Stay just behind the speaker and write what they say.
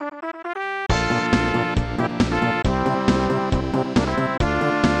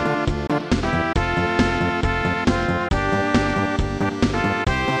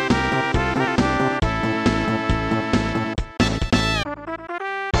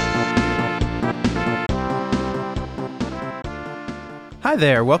Hi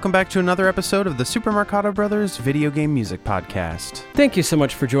there, welcome back to another episode of the Super Marcato Brothers Video Game Music Podcast. Thank you so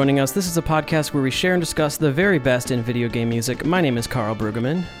much for joining us. This is a podcast where we share and discuss the very best in video game music. My name is Carl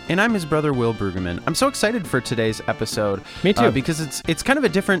Brueggemann. And I'm his brother, Will Brueggemann. I'm so excited for today's episode. Me too. Because it's kind of a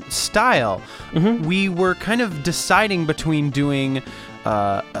different style. Mm-hmm. We were kind of deciding between doing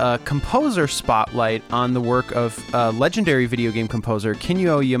a composer spotlight on the work of legendary video game composer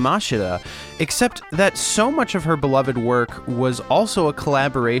Kinuyo Yamashita, except that so much of her beloved work was also a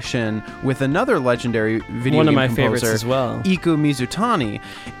collaboration with another legendary video One game of my composer, favorites as well, Iku Mizutani.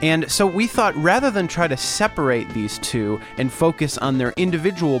 And so we thought, rather than try to separate these two and focus on their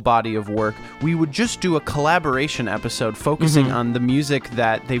individual body of work, we would just do a collaboration episode focusing on the music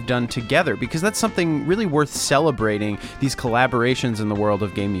that they've done together, because that's something really worth celebrating, these collaborations in the world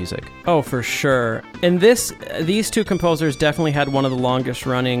of game music. Oh, for sure. And these two composers definitely had one of the longest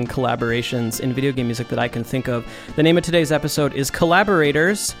running collaborations in video game music that I can think of. The name of today's episode is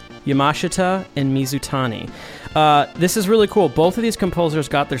Collaborators, Yamashita and Mizutani. This is really cool. Both of these composers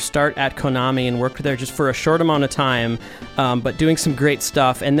got their start at Konami and worked there just for a short amount of time, but doing some great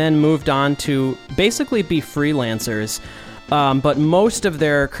stuff, and then moved on to basically be freelancers. But most of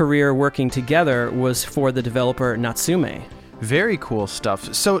their career working together was for the developer Natsume. Very cool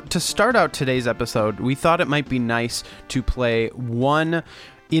stuff. So to start out today's episode, we thought it might be nice to play one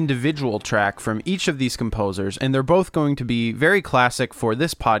individual track from each of these composers, and they're both going to be very classic for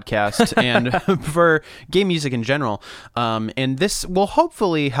this podcast and for game music in general. And this will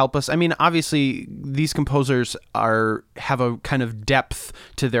hopefully help us. I mean, obviously, these composers have a kind of depth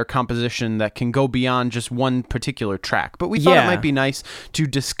to their composition that can go beyond just one particular track. But we thought it might be nice to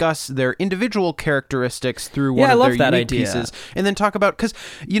discuss their individual characteristics through one of their unique pieces, and then talk about, because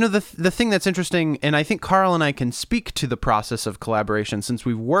the thing that's interesting, and I think Carl and I can speak to the process of collaboration since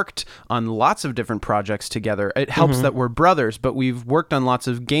we've worked on lots of different projects together. It helps that we're brothers, but we've worked on lots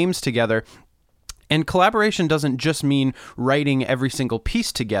of games together. And collaboration doesn't just mean writing every single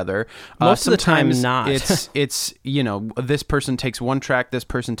piece together. Most of the time, not. it's this person takes one track, this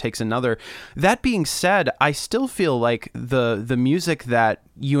person takes another. That being said, I still feel like the music that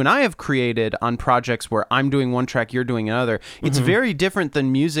you and I have created on projects where I'm doing one track, you're doing another, it's very different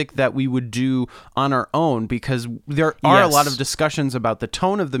than music that we would do on our own, because there are a lot of discussions about the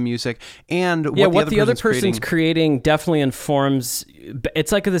tone of the music and what the other person's creating definitely informs.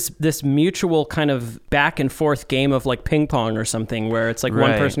 It's like this mutual kind of back and forth game of like ping pong or something, where it's like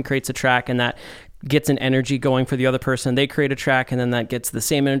one person creates a track and that gets an energy going for the other person. They create a track and then that gets the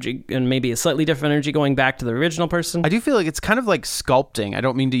same energy and maybe a slightly different energy going back to the original person. I do feel like it's kind of like sculpting. I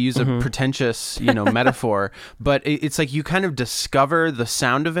don't mean to use a pretentious, metaphor, but it's like you kind of discover the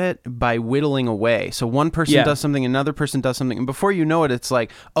sound of it by whittling away. So one person does something, another person does something, and before you know it, it's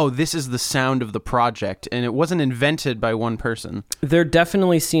like, oh, this is the sound of the project, and it wasn't invented by one person. There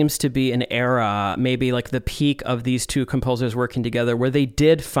definitely seems to be an era, maybe like the peak of these two composers working together, where they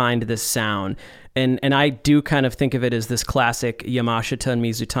did find this sound. And I do kind of think of it as this classic Yamashita and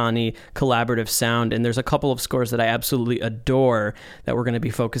Mizutani collaborative sound. And there's a couple of scores that I absolutely adore that we're going to be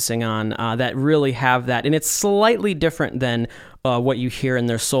focusing on that really have that. And it's slightly different than what you hear in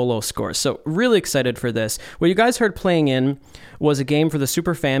their solo scores. So really excited for this. What you guys heard playing in was a game for the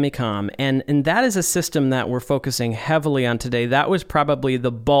Super Famicom. And that is a system that we're focusing heavily on today. That was probably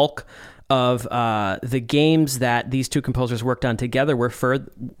the bulk of the games that these two composers worked on together were for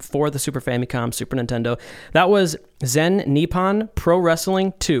the Super Famicom, Super Nintendo. That was Zen Nippon Pro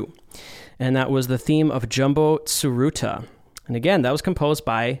Wrestling 2, and that was the theme of Jumbo Tsuruta. And again, that was composed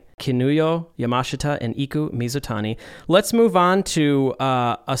by Kinuyo Yamashita and Iku Mizutani. Let's move on to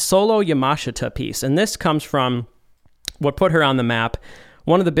a solo Yamashita piece, and this comes from what put her on the map,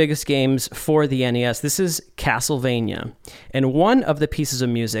 one of the biggest games for the NES. This is Castlevania. And one of the pieces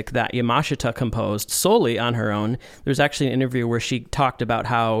of music that Yamashita composed solely on her own, there's actually an interview where she talked about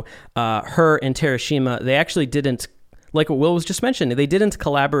how her and Terashima, they actually didn't, like what Will was just mentioning, they didn't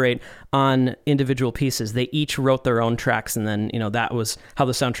collaborate on individual pieces. They each wrote their own tracks, and then, that was how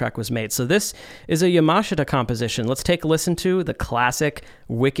the soundtrack was made. So this is a Yamashita composition. Let's take a listen to the classic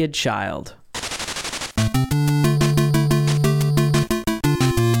Wicked Child.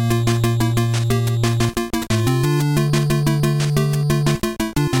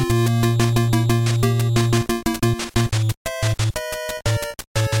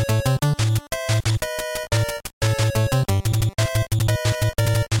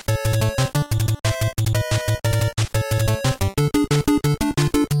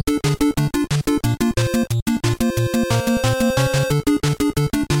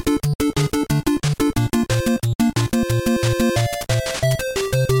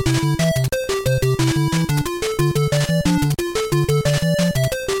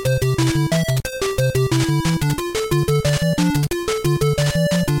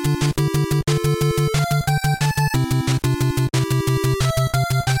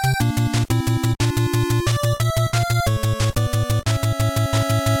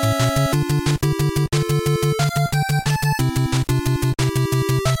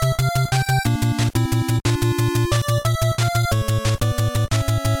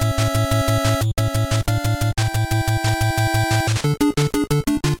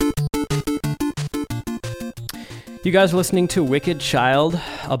 You guys are listening to Wicked Child,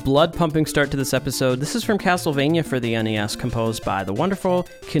 a blood-pumping start to this episode. This is from Castlevania for the NES, composed by the wonderful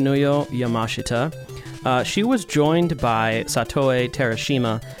Kinuyo Yamashita. She was joined by Satoe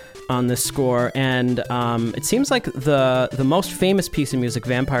Terashima on this score, and it seems like the most famous piece of music,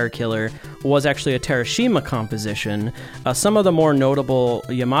 Vampire Killer, was actually a Terashima composition. Some of the more notable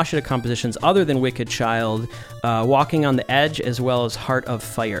Yamashita compositions, other than Wicked Child, Walking on the Edge, as well as Heart of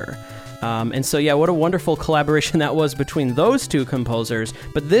Fire. And so, yeah, what a wonderful collaboration that was between those two composers.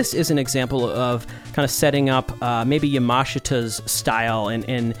 But this is an example of kind of setting up maybe Yamashita's style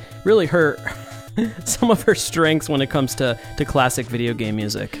and really her some of her strengths when it comes to classic video game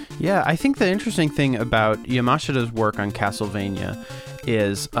music. Yeah, I think the interesting thing about Yamashita's work on Castlevania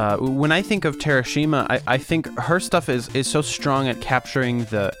is when I think of Terashima, I think her stuff is so strong at capturing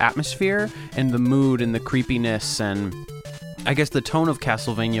the atmosphere and the mood and the creepiness and I guess the tone of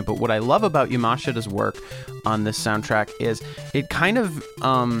Castlevania. But what I love about Yamashita's work on this soundtrack is it kind of,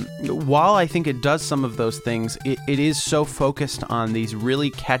 while I think it does some of those things, it is so focused on these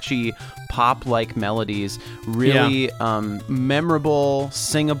really catchy pop-like melodies, really memorable,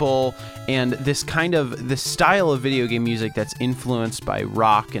 singable, and this style of video game music that's influenced by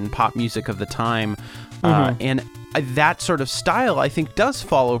rock and pop music of the time. And that sort of style, I think, does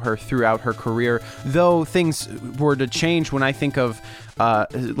follow her throughout her career, though things were to change when I think of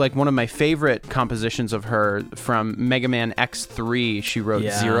like one of my favorite compositions of her from Mega Man X3. She wrote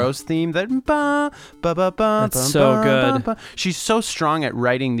Zero's theme. That's so good. She's so strong at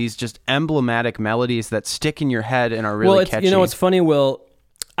writing these just emblematic melodies that stick in your head and are really catchy. You know, it's funny, Will.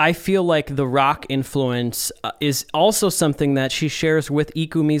 I feel like the rock influence is also something that she shares with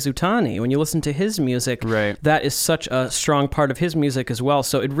Iku Mizutani. When you listen to his music, that is such a strong part of his music as well.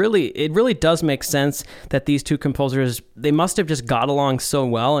 So it really does make sense that these two composers, they must have just got along so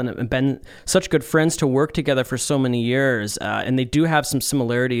well and been such good friends to work together for so many years. And they do have some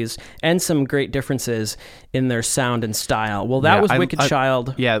similarities and some great differences in their sound and style. Well, that was Wicked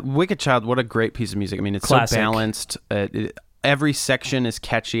Child. Yeah, Wicked Child, what a great piece of music. I mean, it's classic. So balanced. Every section is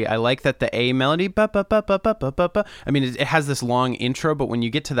catchy. I like that the A melody, I mean, it has this long intro, but when you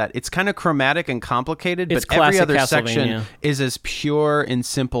get to that, it's kind of chromatic and complicated, it's but every other section is as pure and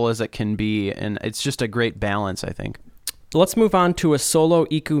simple as it can be, and it's just a great balance, I think. Let's move on to a solo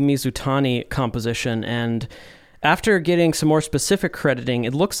Iku Mizutani composition, and after getting some more specific crediting,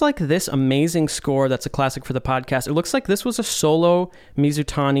 it looks like this amazing score that's a classic for the podcast, it looks like this was a solo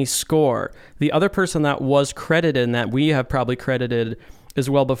Mizutani score. The other person that was credited and that we have probably credited as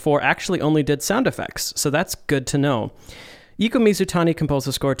well before actually only did sound effects, so that's good to know. Iku Mizutani composed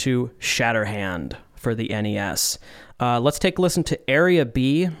the score to Shatterhand for the NES. Let's take a listen to Area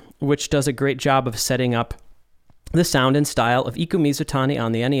B, which does a great job of setting up the sound and style of Iku Mizutani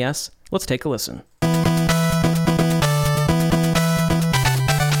on the NES. Let's take a listen.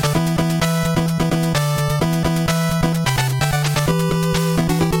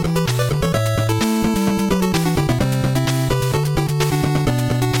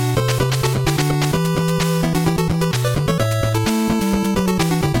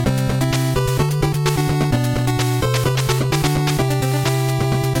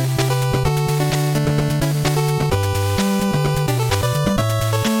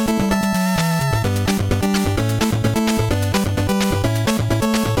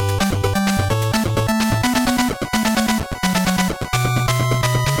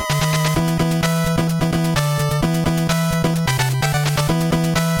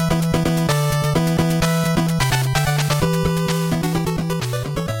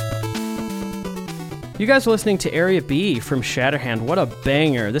 You guys are listening to Area B from Shatterhand. What a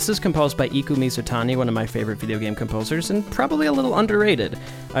banger. This is composed by Iku Mizutani, one of my favorite video game composers, and probably a little underrated,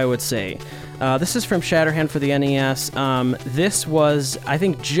 I would say. This is from Shatterhand for the NES. This was, I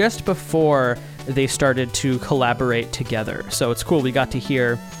think, just before they started to collaborate together. So it's cool. We got to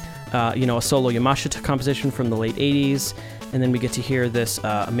hear, a solo Yamashita composition from the late 80s, and then we get to hear this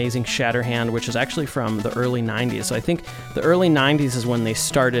amazing Shatterhand, which is actually from the early 90s. So I think the early 90s is when they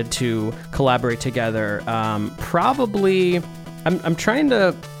started to collaborate together. Probably,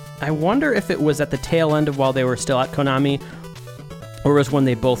 I wonder if it was at the tail end of while they were still at Konami, or was when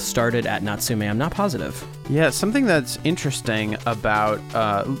they both started at Natsume. I'm not positive. Yeah, something that's interesting about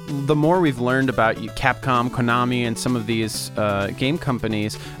the more we've learned about Capcom, Konami, and some of these game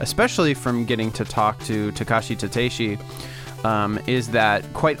companies, especially from getting to talk to Takashi Tateishi, is that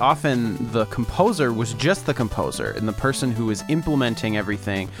quite often the composer was just the composer, and the person who was implementing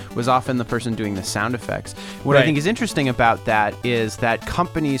everything was often the person doing the sound effects. What I think is interesting about that is that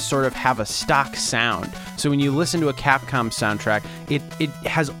companies sort of have a stock sound. So when you listen to a Capcom soundtrack, it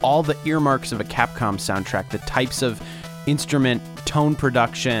has all the earmarks of a Capcom soundtrack, the types of instrument tone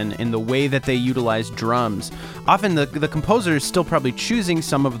production and the way that they utilize drums. Often the composer is still probably choosing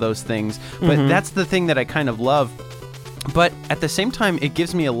some of those things, but that's the thing that I kind of love. But at the same time, it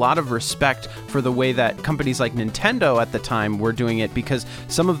gives me a lot of respect for the way that companies like Nintendo at the time were doing it, because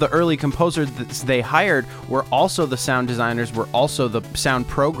some of the early composers that they hired were also the sound designers, were also the sound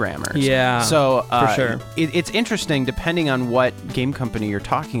programmers. Yeah, so for sure. It's interesting, depending on what game company you're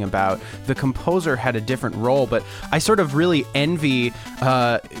talking about, the composer had a different role, but I sort of really envy,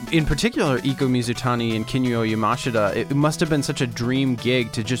 in particular, Iko Mizutani and Kinuyo Yamashita. It must have been such a dream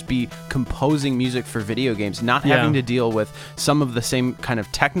gig to just be composing music for video games, not having to deal with some of the same kind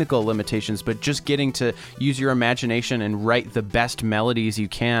of technical limitations, but just getting to use your imagination and write the best melodies you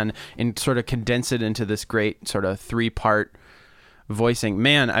can and sort of condense it into this great sort of 3-part voicing.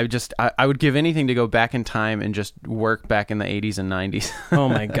 Man, I would give anything to go back in time and just work back in the 80s and 90s. Oh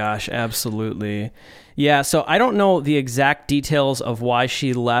my gosh, absolutely. Yeah, so I don't know the exact details of why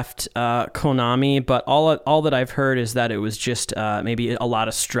she left Konami, but all that I've heard is that it was just maybe a lot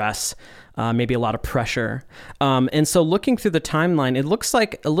of stress, maybe a lot of pressure. And so looking through the timeline, it looks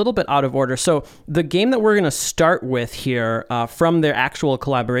like a little bit out of order. So the game that we're going to start with here from their actual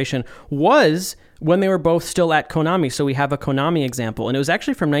collaboration was when they were both still at Konami. So we have a Konami example, and it was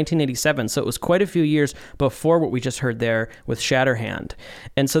actually from 1987. So it was quite a few years before what we just heard there with Shatterhand.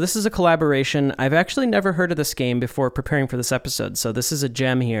 And so this is a collaboration. I've actually never heard of this game before preparing for this episode. So this is a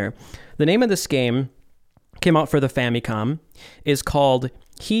gem here. The name of this game came out for the Famicom, is called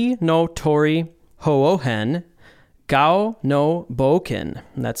Hi no Tori Houohen Gao no Boken.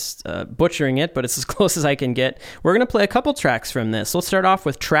 That's butchering it, but it's as close as I can get. We're going to play a couple tracks from this. Let's start off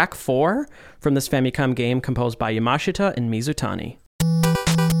with track 4 from this Famicom game composed by Yamashita and Mizutani.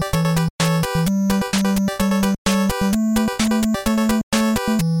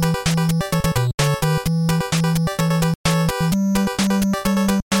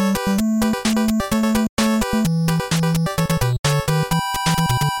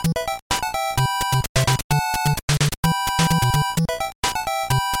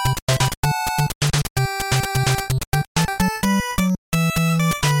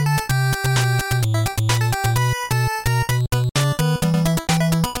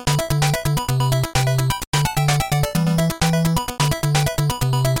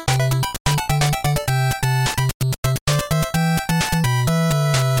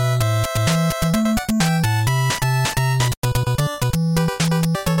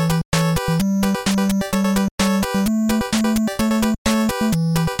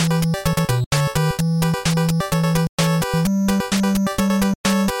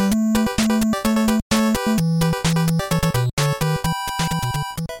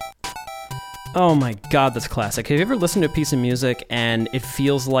 Oh my God, that's classic. Have you ever listened to a piece of music and it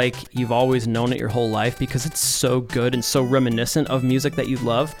feels like you've always known it your whole life because it's so good and so reminiscent of music that you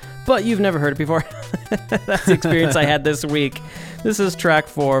love, but you've never heard it before? That's the experience I had this week. This is track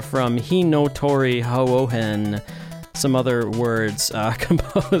 4 from Hi no Tori Houohen. Some other words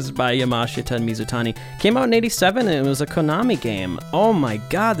composed by Yamashita and Mizutani. Came out in 87 and it was a Konami game. Oh my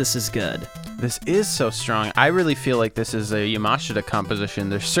God, this is good. This is so strong. I really feel like this is a Yamashita composition.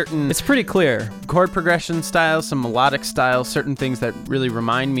 There's certain... It's pretty clear. Chord progression styles, some melodic styles, certain things that really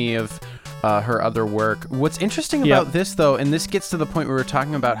remind me of her other work. What's interesting about this, though, and this gets to the point where we're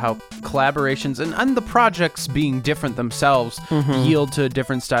talking about how collaborations and the projects being different themselves yield to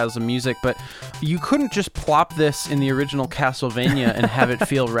different styles of music, but you couldn't just plop this in the original Castlevania and have it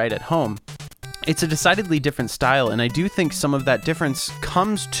feel right at home. It's a decidedly different style, and I do think some of that difference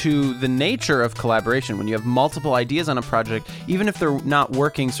comes to the nature of collaboration. When you have multiple ideas on a project, even if they're not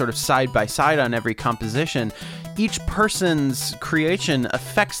working sort of side by side on every composition, each person's creation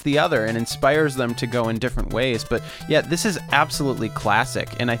affects the other and inspires them to go in different ways. But yeah, this is absolutely classic,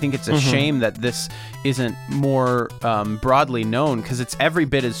 and I think it's a shame that this isn't more broadly known, because it's every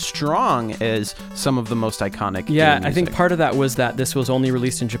bit as strong as some of the most iconic game I think part of that was that this was only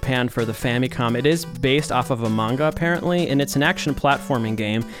released in Japan for the Famicom. It is based off of a manga, apparently, and it's an action platforming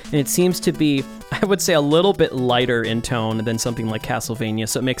game, and it seems to be, I would say, a little bit lighter in tone than something like Castlevania,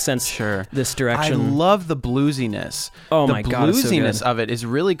 so it makes sense this direction. I love the bluesiness. Oh my God, the bluesiness of it is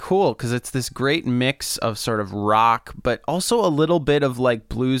really cool, because it's this great mix of sort of rock, but also a little bit of like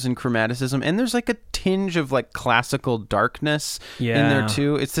blues and chromaticism, and there's like a tinge of like classical darkness in there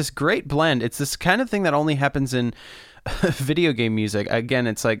too. It's this great blend. It's this kind of thing that only happens in video game music. Again,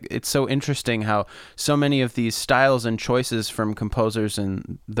 it's like, it's so interesting how so many of these styles and choices from composers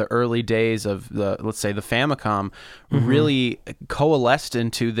in the early days of let's say the Famicom really coalesced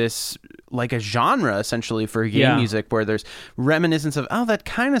into this, like a genre essentially for game music, where there's reminiscence of, oh, that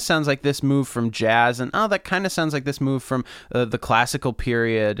kind of sounds like this move from jazz, and oh, that kind of sounds like this move from the classical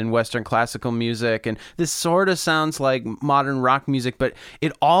period and Western classical music, and this sort of sounds like modern rock music, but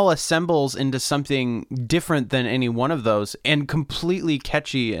it all assembles into something different than any one of those, and completely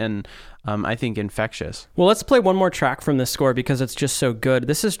catchy and I think infectious. Well, let's play one more track from this score because it's just so good.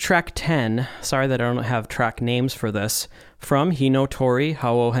 This is track 10. Sorry that I don't have track names for this. From Hinotori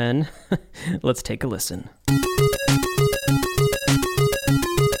Haohen. Let's take a listen.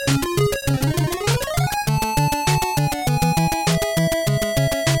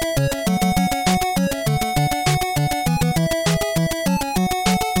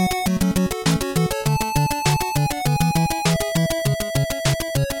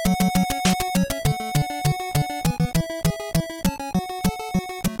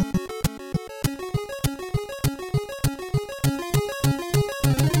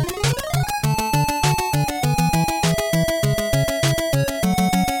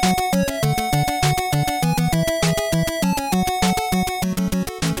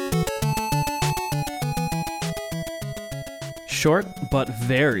 Short, but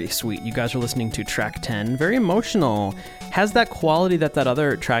very sweet. You guys are listening to track 10. Very emotional. Has that quality that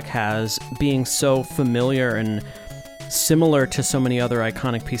other track has, being so familiar and similar to so many other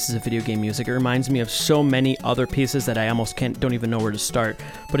iconic pieces of video game music. It reminds me of so many other pieces that I almost don't even know where to start.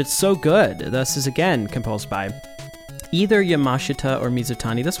 But it's so good. This is, again, composed by either Yamashita or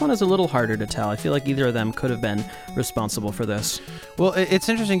Mizutani. This one is a little harder to tell. I feel like either of them could have been responsible for this. Well, it's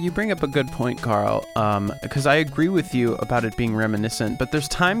interesting. You bring up a good point, Carl, because I agree with you about it being reminiscent, but there's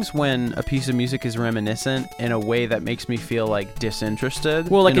times when a piece of music is reminiscent in a way that makes me feel like disinterested.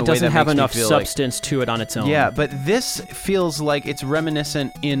 Well, like it doesn't have enough substance to it on its own. Yeah, but this feels like it's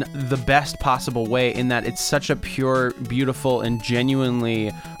reminiscent in the best possible way, in that it's such a pure, beautiful, and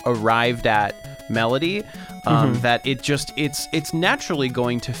genuinely arrived at melody that it's naturally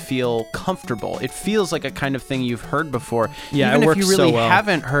going that feel comfortable. It feels like a kind of thing you've heard before. Yeah, even it if you works really so well.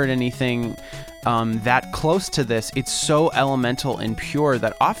 haven't heard anything that close to this, it's so elemental and pure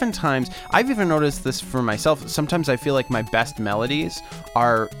that oftentimes, I've even noticed this for myself, sometimes I feel like my best melodies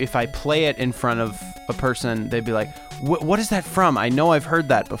are, if I play it in front of a person, they'd be like, what is that from? I know I've heard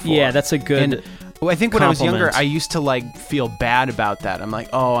that before. Yeah, that's a good I think when I was younger, compliment. I used to like feel bad about that. I'm like,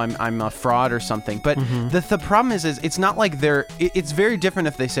 oh, I'm a fraud or something. But the problem is it's not like it's very different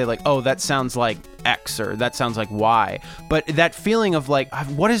if they say like, oh, that sounds like X or that sounds like Y. But that feeling of like,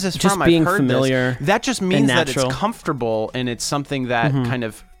 what is this just from? being I've heard familiar. This. That just means that it's natural. comfortable and it's something that kind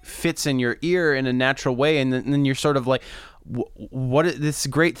of fits in your ear in a natural way. And then you're sort of like, what is this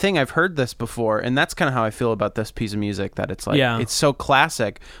great thing? I've heard this before. And that's kind of how I feel about this piece of music, that it's like, it's so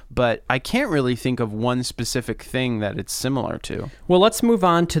classic, but I can't really think of one specific thing that it's similar to. Well, let's move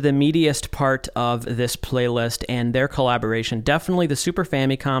on to the meatiest part of this playlist and their collaboration. Definitely the Super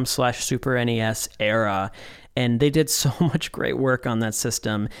Famicom / Super NES era. And they did so much great work on that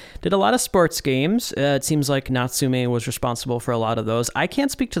system. Did a lot of sports games. It seems like Natsume was responsible for a lot of those. I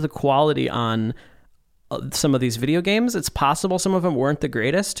can't speak to the quality on some of these video games. It's possible some of them weren't the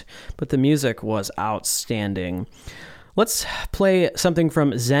greatest, but the music was outstanding. Let's play something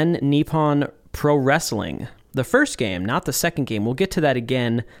from Zen Nippon Pro Wrestling. The first game, not the second game. We'll get to that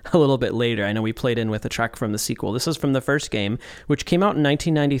again a little bit later. I know we played in with a track from the sequel. This is from the first game, which came out in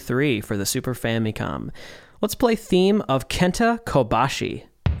 1993 for the Super Famicom. Let's play Theme of Kenta Kobashi.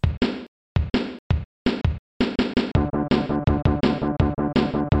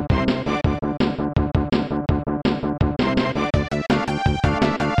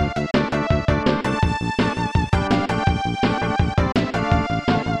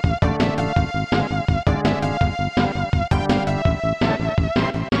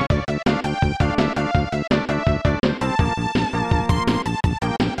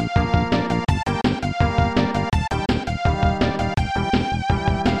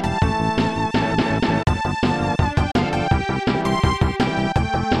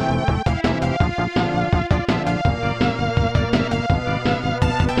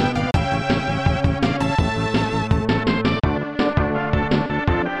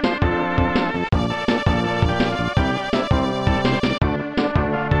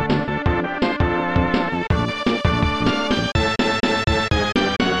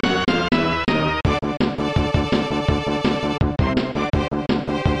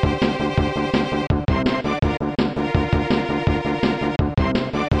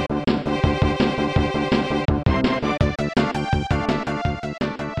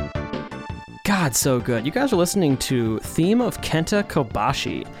 God, so good. You guys are listening to Theme of Kenta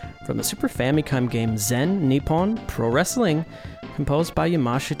Kobashi from the Super Famicom game Zen Nippon Pro Wrestling, composed by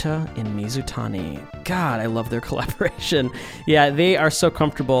Yamashita and Mizutani. God, I love their collaboration. Yeah, they are so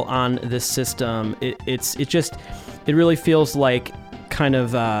comfortable on this system. It really feels like kind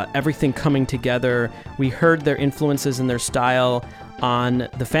of everything coming together. We heard their influences and their style on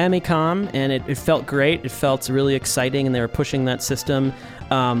the Famicom, and it felt great. It felt really exciting, and they were pushing that system.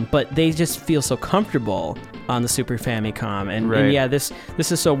 But they just feel so comfortable on the Super Famicom, and yeah, this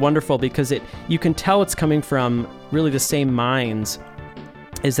is so wonderful because you can tell it's coming from really the same minds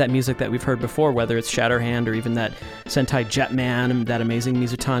as that music that we've heard before, whether it's Shatterhand or even that Sentai Jetman, that amazing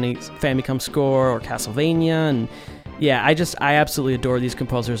Mizutani Famicom score, or Castlevania, and yeah, I absolutely adore these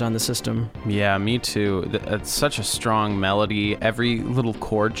composers on the system. Yeah, me too. It's such a strong melody. Every little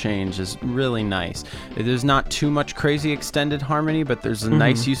chord change is really nice. There's not too much crazy extended harmony, but there's a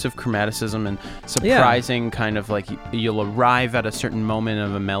nice use of chromaticism and surprising kind of like you'll arrive at a certain moment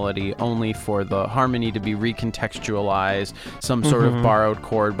of a melody only for the harmony to be recontextualized, some sort of borrowed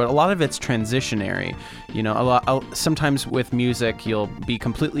chord, but a lot of it's transitionary. You know, sometimes with music, you'll be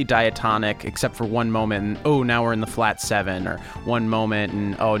completely diatonic except for one moment, and oh, now we're in the flat 7, or one moment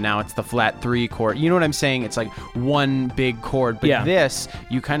and oh, now it's the flat 3 chord. You know what I'm saying? It's like one big chord, but this,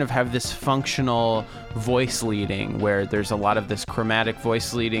 you kind of have this functional voice leading where there's a lot of this chromatic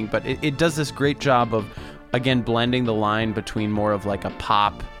voice leading, but it does this great job of, again, blending the line between more of like a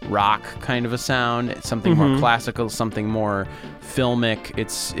pop rock kind of a sound, something more classical, something more filmic.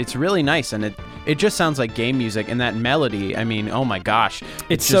 It's really nice, and it just sounds like game music. And that melody, I mean, oh my gosh,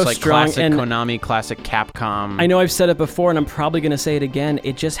 it's just so like strong, classic and Konami, classic Capcom. I know I've said it before, and I'm probably going to say it again.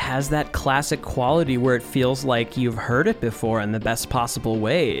 It just has that classic quality where it feels like you've heard it before in the best possible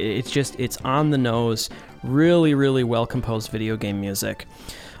way. It's on the nose, really, really well composed video game music.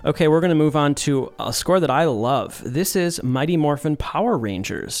 Okay, we're going to move on to a score that I love. This is Mighty Morphin Power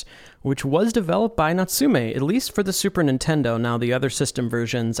Rangers, which was developed by Natsume, at least for the Super Nintendo. Now, the other system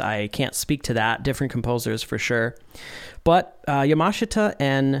versions, I can't speak to that. Different composers for sure. But Yamashita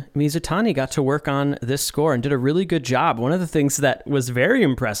and Mizutani got to work on this score and did a really good job. One of the things that was very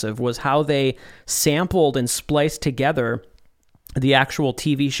impressive was how they sampled and spliced together the actual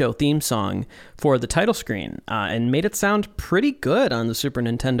TV show theme song for the title screen and made it sound pretty good on the Super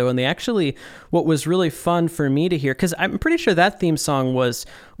Nintendo. And they actually, what was really fun for me to hear, because I'm pretty sure that theme song was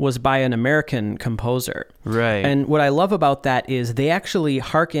by an American composer. Right. And what I love about that is they actually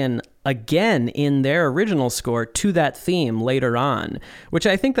hearken again in their original score to that theme later on, which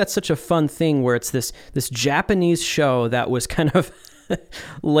I think that's such a fun thing where it's this Japanese show that was kind of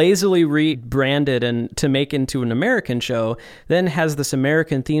lazily rebranded and to make into an American show, then has this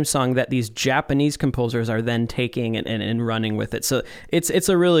American theme song that these Japanese composers are then taking and running with it. So it's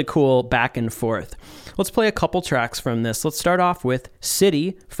a really cool back and forth. Let's play a couple tracks from this. Let's start off with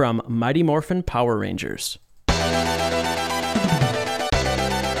City from Mighty Morphin Power Rangers.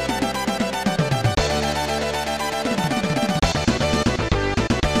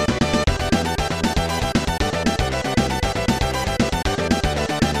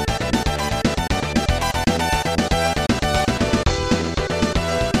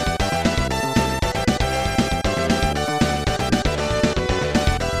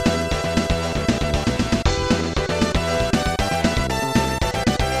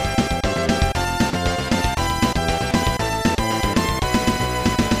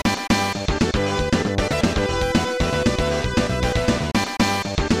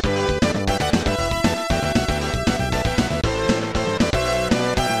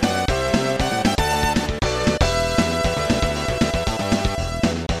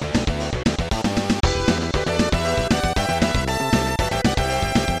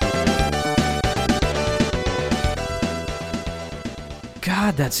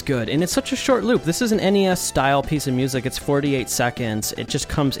 God, that's good. And it's such a short loop. This is an NES-style piece of music. It's 48 seconds. It just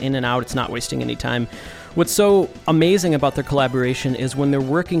comes in and out. It's not wasting any time. What's so amazing about their collaboration is when they're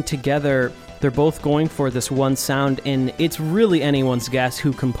working together, they're both going for this one sound, and it's really anyone's guess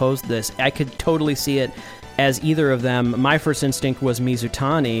who composed this. I could totally see it as either of them. My first instinct was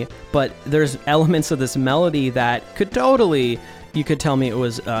Mizutani, but there's elements of this melody that could totally... You could tell me it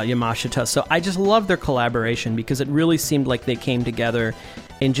was Yamashita. So I just love their collaboration because it really seemed like they came together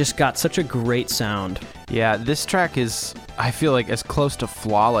and just got such a great sound. Yeah, this track is, I feel like, as close to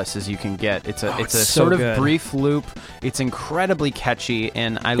flawless as you can get. It's a so sort of good. brief loop. It's incredibly catchy,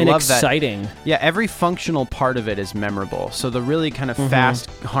 and I love exciting. that. Yeah, every functional part of it is memorable. So the really kind of fast,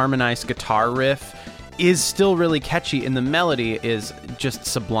 harmonized guitar riff is still really catchy, and the melody is just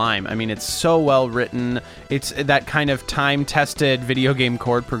sublime. I mean, it's so well written. It's that kind of time-tested video game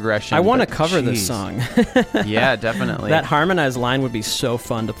chord progression. I want to cover this song. Yeah, definitely. That harmonized line would be so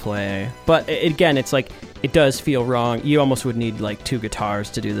fun to play. But again, it's like, it does feel wrong. You almost would need like 2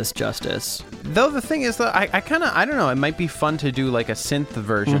 guitars to do this justice. Though the thing is, though, I don't know, it might be fun to do like a synth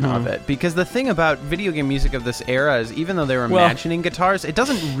version of it, because the thing about video game music of this era is, even though they were imagining guitars, it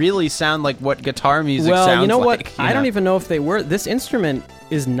doesn't really sound like what guitar music sounds like. Well, you know what? I don't even know if they were. This instrument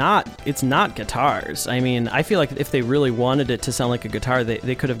is not, it's not guitars. I mean, I feel like if they really wanted it to sound like a guitar,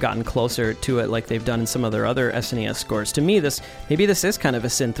 they could have gotten closer to it like they've done in some of their other SNES scores. To me, maybe this is kind of a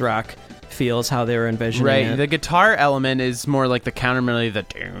synth rock feels, how they were envisioning it. The guitar element is more like the counter melody, the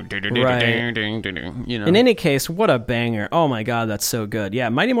you know. In any case, what a banger. Oh my god, that's so good. Yeah,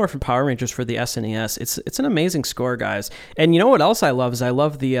 Mighty Morphin Power Rangers for the SNES. It's an amazing score, guys. And you know what else I love is I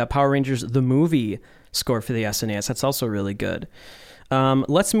love the Power Rangers the movie score for the SNES. That's also really good.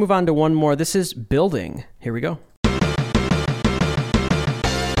 Let's move on to one more. This is Building. Here we go.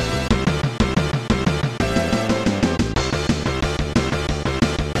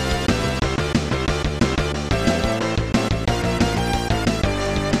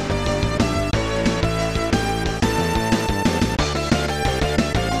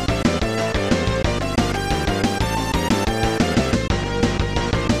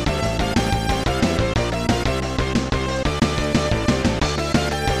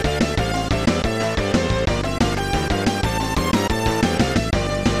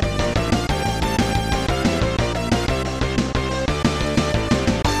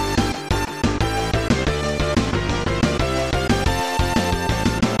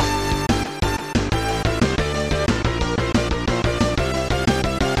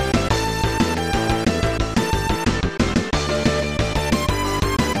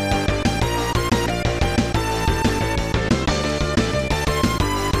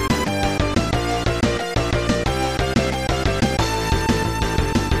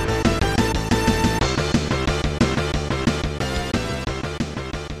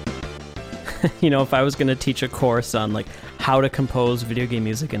 You know, if I was going to teach a course on like how to compose video game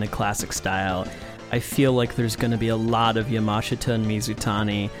music in a classic style, I feel like there's going to be a lot of Yamashita and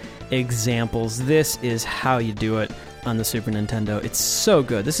Mizutani examples. This is how you do it on the Super Nintendo. It's so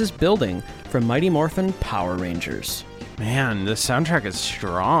good. This is Building from Mighty Morphin Power Rangers. Man, the soundtrack is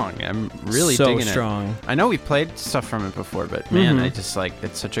strong. I'm really so digging strong. it. I know we've played stuff from it before, but man, I just like,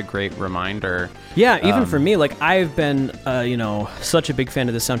 it's such a great reminder. Yeah, even for me, like I've been, such a big fan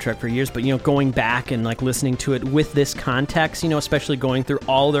of the soundtrack for years, but going back and like listening to it with this context, especially going through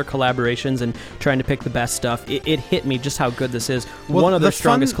all their collaborations and trying to pick the best stuff, it hit me just how good this is. Well, one of their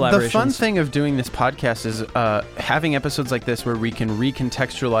strongest collaborations. The fun thing of doing this podcast is having episodes like this where we can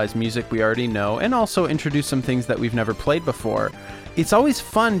recontextualize music we already know and also introduce some things that we've never played before. It's always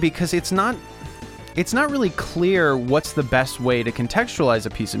fun because it's not really clear what's the best way to contextualize a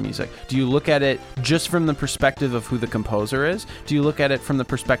piece of music. Do you look at it just from the perspective of who the composer is? Do you look at it from the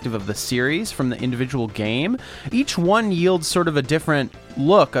perspective of the series, from the individual game? Each one yields sort of a different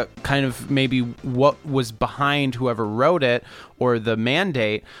look, kind of maybe what was behind whoever wrote it or the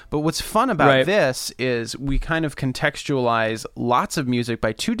mandate. But what's fun about this is we kind of contextualize lots of music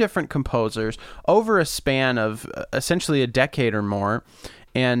by two different composers over a span of essentially a decade or more.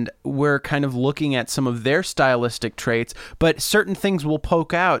 And we're kind of looking at some of their stylistic traits, but certain things will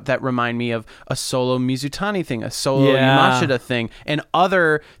poke out that remind me of a solo Mizutani thing, a solo Yamashita thing, and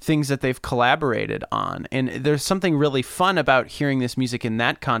other things that they've collaborated on. And there's something really fun about hearing this music in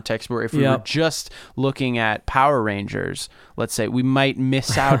that context, where if we were just looking at Power Rangers, let's say, we might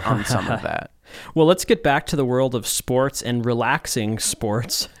miss out on some of that. Well, let's get back to the world of sports and relaxing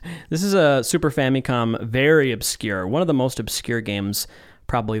sports. This is a Super Famicom, very obscure, one of the most obscure games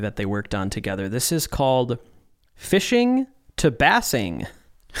probably that they worked on together. This is called Fishing to Bassing.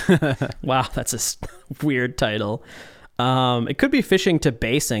 Wow, that's a weird title. It could be Fishing to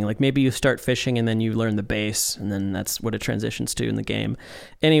Basing. Like maybe you start fishing and then you learn the bass, and then that's what it transitions to in the game.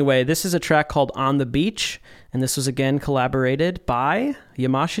 Anyway, this is a track called On the Beach, and this was again collaborated by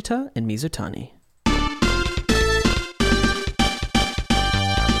Yamashita and Mizutani.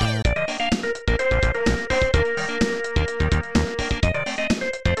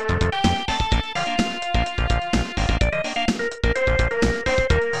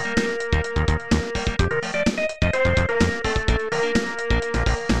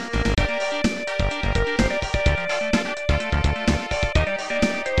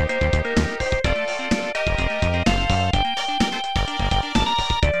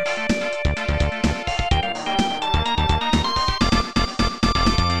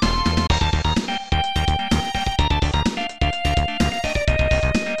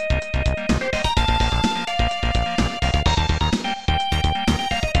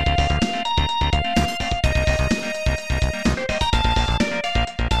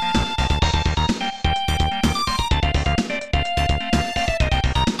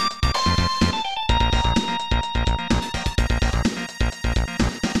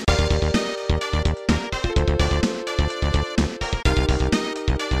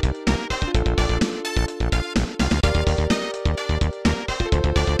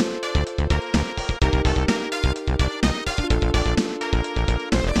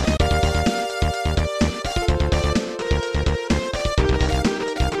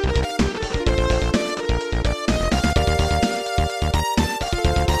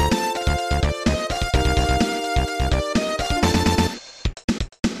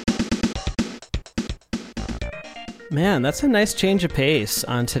 Man, that's a nice change of pace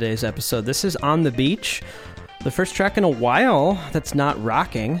on today's episode. This is On the Beach, the first track in a while that's not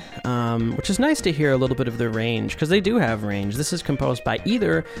rocking, which is nice to hear a little bit of their range, because they do have range. This is composed by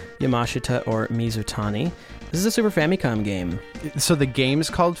either Yamashita or Mizutani. This is a Super Famicom game. So the game's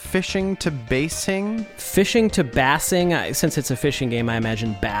called Fishing to Basing? Fishing to Bassing. Since it's a fishing game, I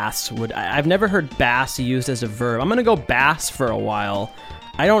imagine bass would... I've never heard bass used as a verb. I'm going to go bass for a while.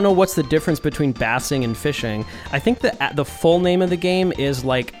 I don't know what's the difference between bassing and fishing. I think the full name of the game is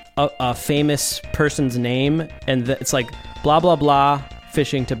like a famous person's name, and it's like blah, blah, blah,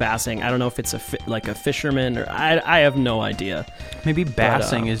 fishing to bassing. I don't know if it's like a fisherman, or I have no idea. Maybe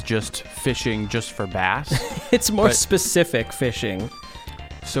bassing is just fishing just for bass. It's more specific fishing.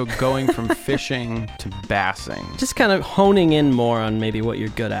 So going from fishing to bassing. Just kind of honing in more on maybe what you're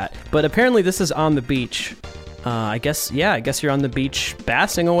good at. But apparently this is On the Beach. I guess you're on the beach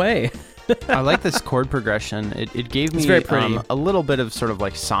bassing away. I like this chord progression. It gave me very pretty. A little bit of sort of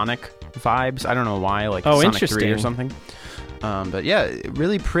like Sonic vibes. I don't know why, like Sonic 3 or something. But yeah,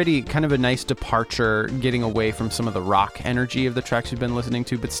 really pretty, kind of a nice departure, getting away from some of the rock energy of the tracks we've been listening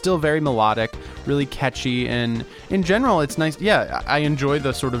to, but still very melodic, really catchy, and in general, it's nice. Yeah, I enjoy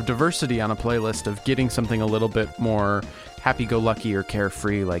the sort of diversity on a playlist of getting something a little bit more happy-go-lucky or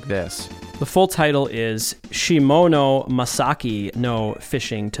carefree like this. The full title is Shimono Masaki no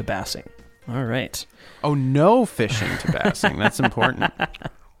Fishing to Bassing. All right. Oh, no fishing to bassing. That's important.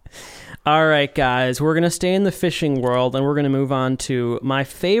 All right, guys. We're going to stay in the fishing world, and we're going to move on to my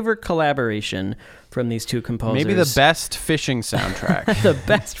favorite collaboration from these two composers. Maybe the best fishing soundtrack. The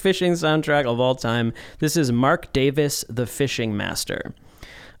best fishing soundtrack of all time. This is Mark Davis, The Fishing Master.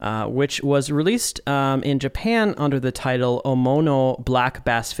 Which was released in Japan under the title Omono Black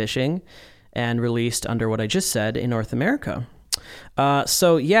Bass Fishing, and released under what I just said in North America.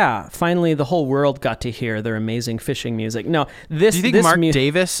 So yeah, finally the whole world got to hear their amazing fishing music. No, this. Do you think Mark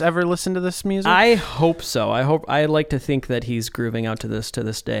Davis ever listened to this music? I hope so. I like to think that he's grooving out to this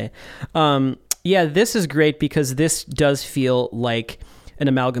day. Yeah, this is great because this does feel like an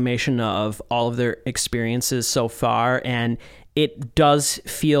amalgamation of all of their experiences so far, and it does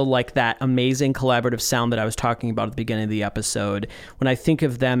feel like that amazing collaborative sound that I was talking about at the beginning of the episode. When I think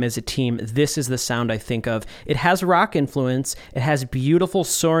of them as a team, this is the sound I think of. It has rock influence. It has beautiful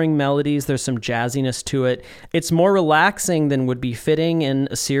soaring melodies. There's some jazziness to it. It's more relaxing than would be fitting in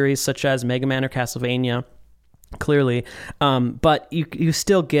a series such as Mega Man or Castlevania, clearly. But you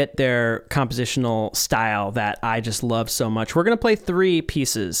still get their compositional style that I just love so much. We're going to play 3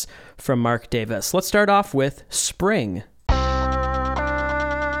 pieces from Mark Davis. Let's start off with Spring.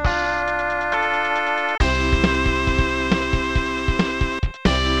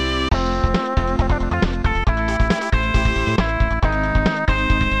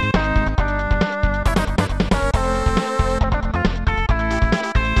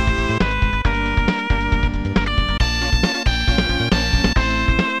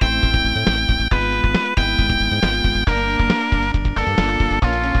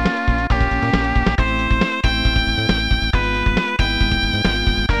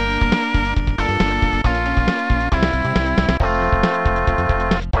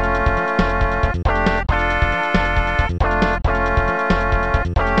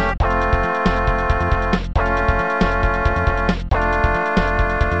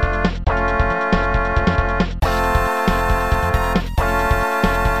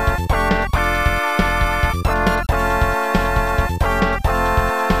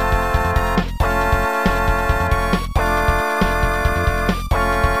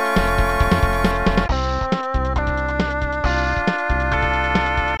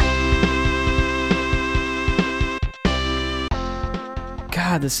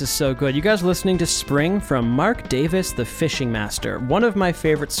 This is so good. You guys listening to Spring from Mark Davis, The Fishing Master. One of my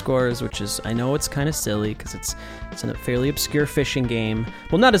favorite scores, which is, I know it's kind of silly because it's a fairly obscure fishing game.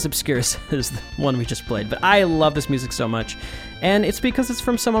 Well, not as obscure as the one we just played, but I love this music so much. And it's because it's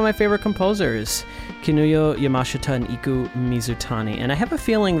from some of my favorite composers, Kinuyo Yamashita and Iku Mizutani. And I have a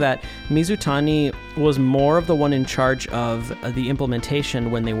feeling that Mizutani was more of the one in charge of the implementation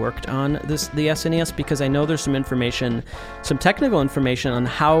when they worked on the SNES, because I know there's some technical information on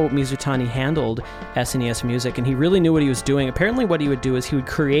how Mizutani handled SNES music, and he really knew what he was doing. Apparently what he would do is he would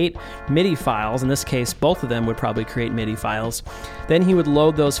create MIDI files. In this case, both of them would probably create MIDI files. Then he would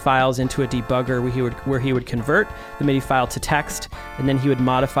load those files into a debugger where he would convert the MIDI file to text, and then he would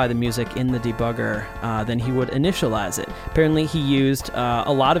modify the music in the debugger. Then he would initialize it. Apparently he used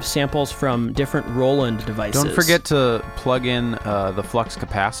a lot of samples from different Roland devices. Don't forget to plug in the flux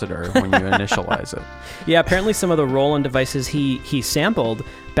capacitor when you initialize it. Yeah, apparently some of the Roland devices he sampled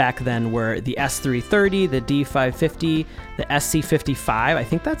back then were the S330, the D550, the SC55. I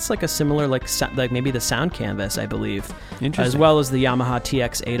think that's like a similar like maybe the Sound Canvas, I believe, as well as the Yamaha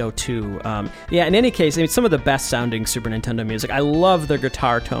TX802. Yeah, in any case, I mean, some of the best sounding Super Nintendo music. I love the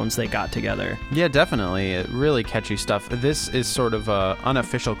guitar tones they got together. Yeah, definitely. Really catchy stuff. This is sort of a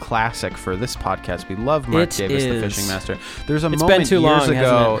unofficial classic for this podcast. We love Mark Davis, the Fishing Master. There's a moment years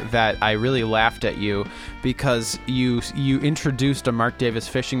ago that I really laughed at you because you introduced a Mark Davis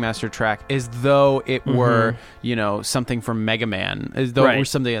Fishing Master track as though it were, something from Mega Man, as though it were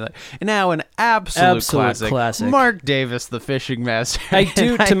something like that. And now an absolute classic. Mark Davis, the Fishing Master. I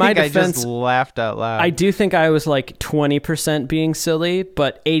do, to my defense, I just laughed out loud. I do think I was like 20% being silly,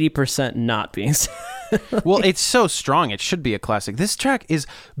 but 80% not being silly. Well, it's so strong. It should be a classic. This track is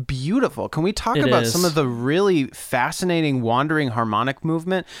beautiful. Can we talk about some of the really fascinating wandering harmonic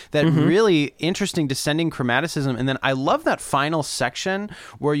movement, that really interesting descending chromaticism? And then I love that final section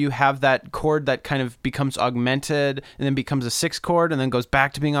where you have that chord that kind of becomes augmented and then becomes a sixth chord and then goes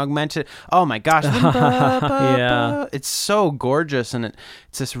back to being augmented. Oh my gosh. Yeah. It's so gorgeous, and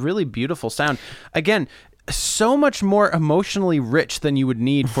it's this really beautiful sound. Again, so much more emotionally rich than you would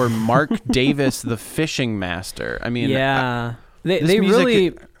need for Mark Davis, the Fishing Master. I mean, they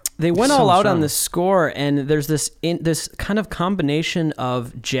really went all out on this score, and there's this kind of combination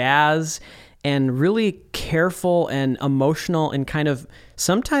of jazz and really careful and emotional and kind of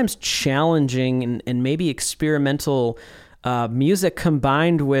sometimes challenging and maybe experimental music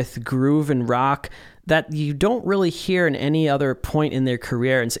combined with groove and rock that you don't really hear in any other point in their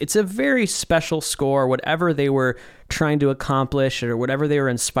career. And it's a very special score. Whatever they were trying to accomplish or whatever they were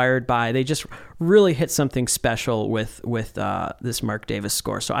inspired by, they just really hit something special with this Mark Davis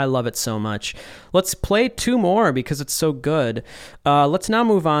score. So I love it so much. Let's play two more because it's so good. Let's now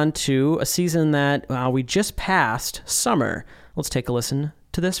move on to a season that we just passed, summer. Let's take a listen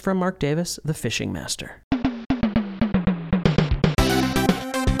to this from Mark Davis, the Fishing Master.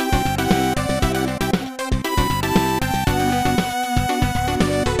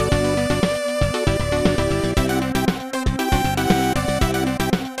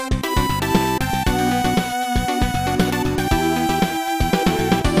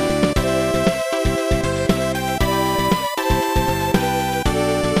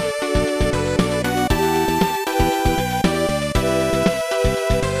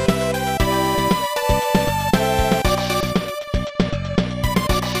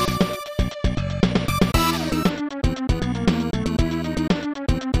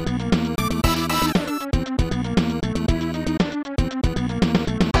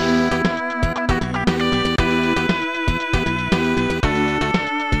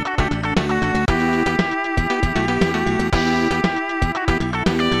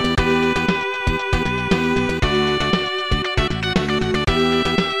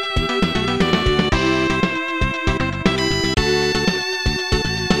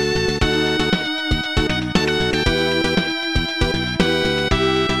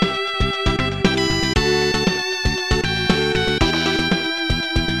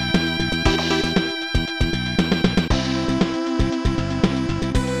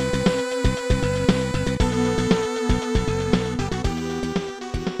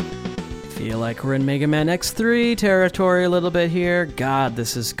 We're in Mega Man X3 territory a little bit here. God,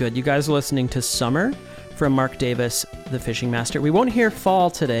 this is good. You guys are listening to Summer from Mark Davis, the Fishing Master. We won't hear Fall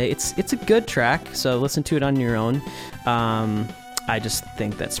today. It's a good track, so listen to it on your own. I just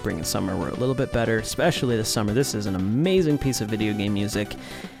think that spring and summer were a little bit better, especially this summer. This is an amazing piece of video game music.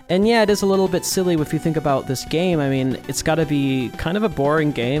 And yeah, it is a little bit silly if you think about this game. I mean, it's got to be kind of a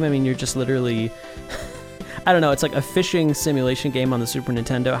boring game. I mean, you're just literally... I don't know, it's like a fishing simulation game on the Super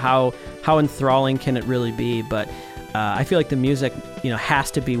Nintendo. How enthralling can it really be? But I feel like the music,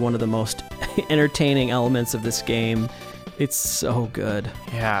 has to be one of the most entertaining elements of this game. It's so good.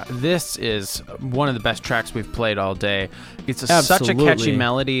 Yeah, this is one of the best tracks we've played all day. It's such a catchy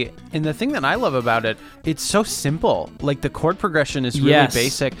melody. And the thing that I love about it, it's so simple. Like, the chord progression is really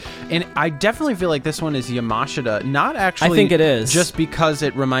basic. And I definitely feel like this one is Yamashita. Not actually... I think it is. Just because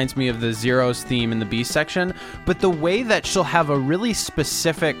it reminds me of the Zero's theme in the B section, but the way that she'll have a really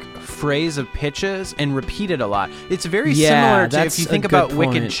specific phrase of pitches and repeat it a lot. It's very similar to, if you think about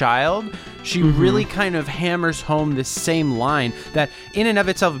Wicked Child, she really kind of hammers home this same line that in and of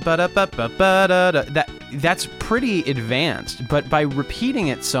itself, that's pretty advanced, but by repeating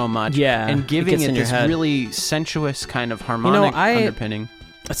it so much and giving it this really sensuous kind of harmonic underpinning.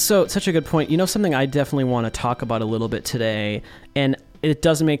 So, such a good point. Something I definitely want to talk about a little bit today, and it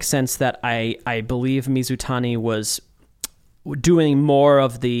does make sense that I believe Mizutani was doing more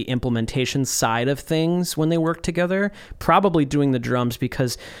of the implementation side of things when they work together, probably doing the drums,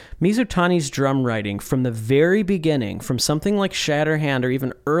 because Mizutani's drum writing from the very beginning, from something like Shatterhand or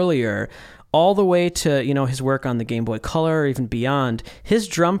even earlier, all the way to, his work on the Game Boy Color or even beyond, his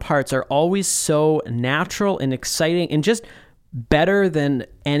drum parts are always so natural and exciting and just better than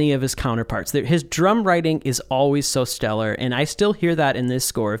any of his counterparts. His drum writing is always so stellar, and I still hear that in this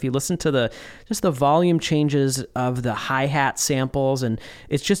score. If you listen to the volume changes of the hi-hat samples, and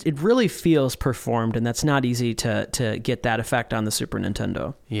it really feels performed, and that's not easy to get that effect on the Super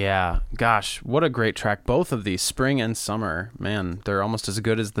Nintendo. Yeah, gosh, what a great track. Both of these, spring and summer, man, they're almost as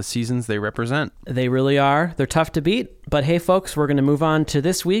good as the seasons they represent. They really are. They're tough to beat, but hey folks, we're going to move on to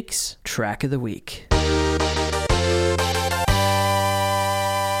this week's Track of the Week.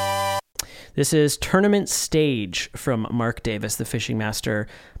 This is Tournament Stage from Mark Davis, the Fishing Master.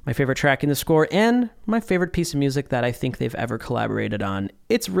 My favorite track in the score and my favorite piece of music that I think they've ever collaborated on.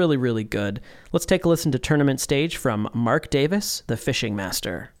 It's really, really good. Let's take a listen to Tournament Stage from Mark Davis, the Fishing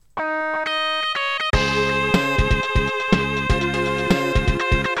Master.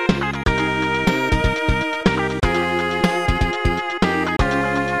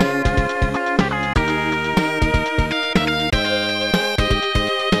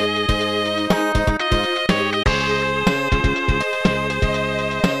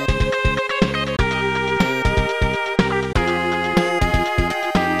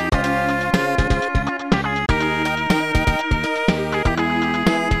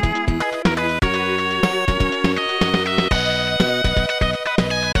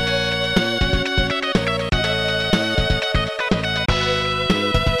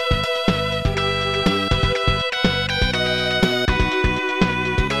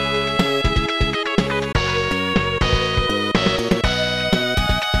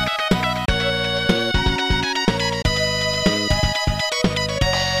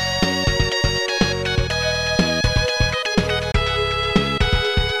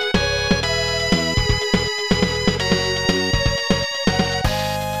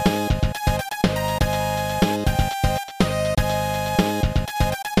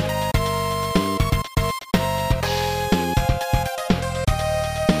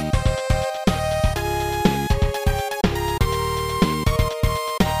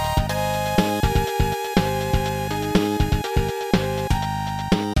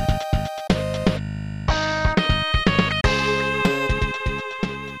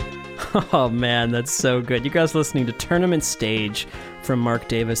 Oh man, that's so good. You guys listening to Tournament Stage from Mark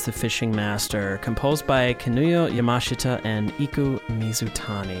Davis, the Fishing Master, composed by Kinuyo Yamashita and Iku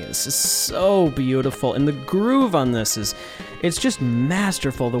Mizutani. This is so beautiful, and the groove on this it's just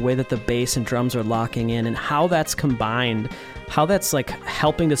masterful, the way that the bass and drums are locking in and how that's combined, how that's like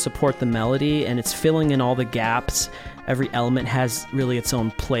helping to support the melody, and it's filling in all the gaps. Every element has really its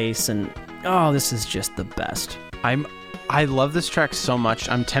own place, and this is just the best. I love this track so much.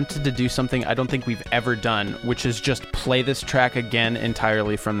 I'm tempted to do something I don't think we've ever done, which is just play this track again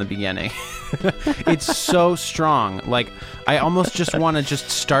entirely from the beginning. It's so strong. Like, I almost just want to just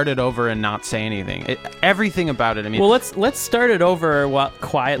start it over and not say anything. Everything about it. I mean, well, let's start it over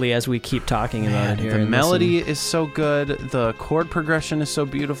quietly as we keep talking about it here. The melody is so good. The chord progression is so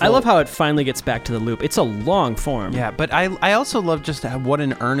beautiful. I love how it finally gets back to the loop. It's a long form. Yeah, but I also love just what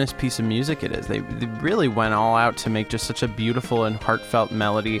an earnest piece of music it is. They really went all out to make just such a beautiful and heartfelt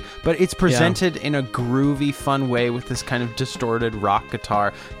melody, but it's presented in a groovy, fun way with this kind of distorted rock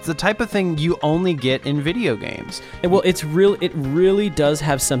guitar. It's the type of thing you only get in video games. Well, it really does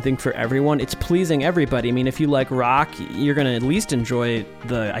have something for everyone. It's pleasing everybody. I mean, if you like rock, you're going to at least enjoy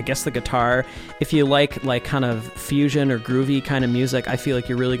the guitar. If you like kind of fusion or groovy kind of music, I feel like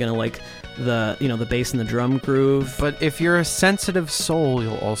you're really going to like the bass and the drum groove. But if you're a sensitive soul,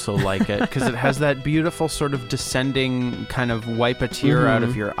 you'll also like it, because it has that beautiful sort of descending kind of wipe a tear out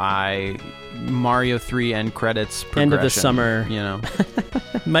of your eye, Mario 3 end credits progression. End of the summer.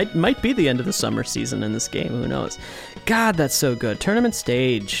 Might be the end of the summer season in this game. Who knows? God, that's so good. Tournament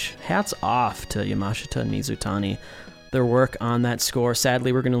Stage. Hats off to Yamashita and Mizutani. Their work on that score.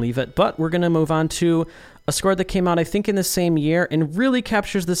 Sadly, we're going to leave it, but we're going to move on to a score that came out, I think, in the same year and really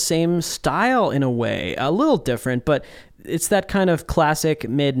captures the same style in a way. A little different, but it's that kind of classic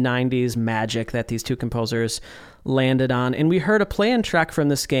mid-90s magic that these two composers landed on. And we heard a play-in track from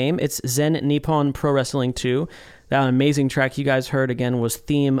this game. It's Zen Nippon Pro Wrestling 2. That amazing track you guys heard, again, was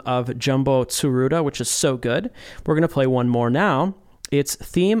theme of Jumbo Tsuruda, which is so good. We're going to play one more now. It's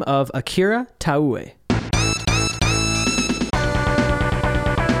theme of Akira Taue.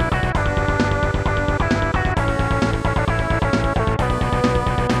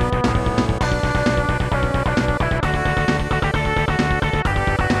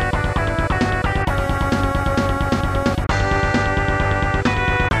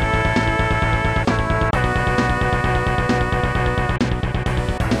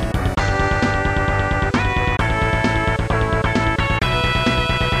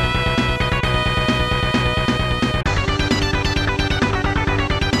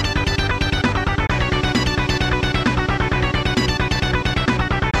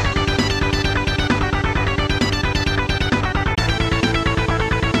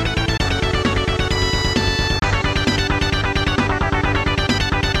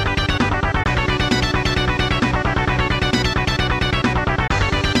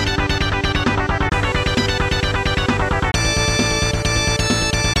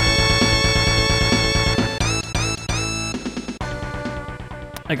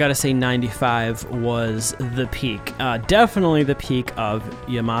 I gotta say 95 was the peak. Definitely the peak of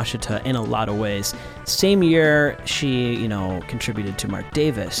Yamashita in a lot of ways. Same year, she, contributed to Mark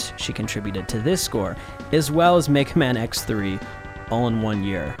Davis. She contributed to this score, as well as Mega Man X3, all in 1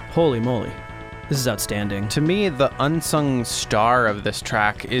 year. Holy moly. This is outstanding. To me, the unsung star of this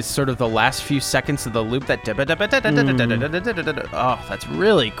track is sort of the last few seconds of the loop that... Oh, that's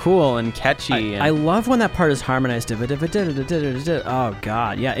really cool and catchy. I love when that part is harmonized. Oh,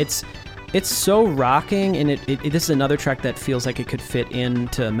 God. Yeah, it's so rocking, and this is another track that feels like it could fit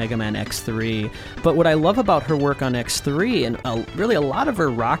into Mega Man X3. But what I love about her work on X3, and really a lot of her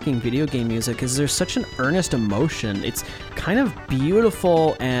rocking video game music, is there's such an earnest emotion. It's kind of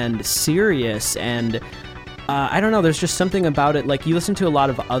beautiful and serious, and I don't know, there's just something about it. Like, you listen to a lot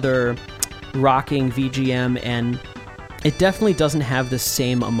of other rocking VGM, and it definitely doesn't have the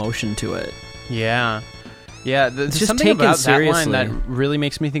same emotion to it. Yeah. Yeah, there's just something about seriously. that line that really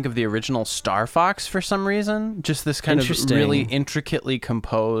makes me think of the original Star Fox for some reason. Just this kind of really intricately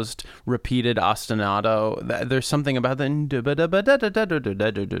composed, repeated ostinato. There's something about the...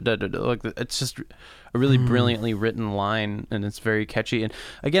 Like, it's just a really brilliantly written line, and it's very catchy. And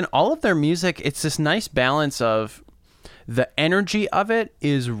again, all of their music, it's this nice balance of... The energy of it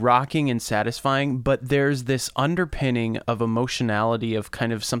is rocking and satisfying, but there's this underpinning of emotionality, of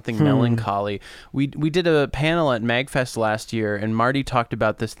kind of something melancholy. We did a panel at MagFest last year, and Marty talked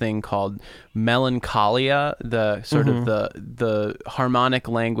about this thing called melancholia, the sort of the harmonic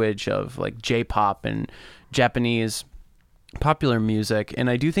language of like J-pop and Japanese popular music. And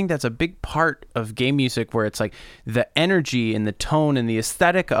I do think that's a big part of game music, where it's like the energy and the tone and the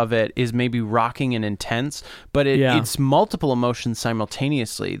aesthetic of it is maybe rocking and intense, but it's multiple emotions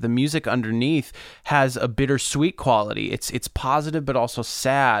simultaneously. The music underneath has a bittersweet quality. It's positive but also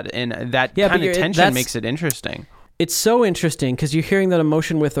sad, and that kind of tension makes it interesting. It's so interesting because you're hearing that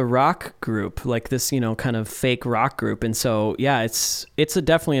emotion with a rock group, like this, kind of fake rock group. And so, yeah, it's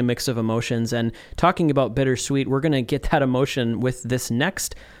definitely a mix of emotions. And talking about bittersweet, we're going to get that emotion with this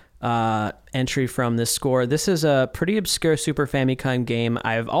next entry from this score. This is a pretty obscure Super Famicom game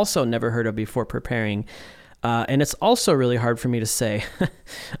I've also never heard of before preparing. And it's also really hard for me to say.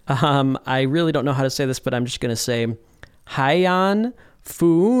 I really don't know how to say this, but I'm just going to say Heian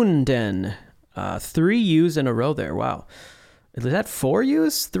Fuunden. 3 U's in a row there. Wow. Is that 4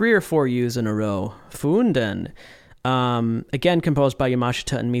 U's? 3 or 4 U's in a row. Fuunden. Again, composed by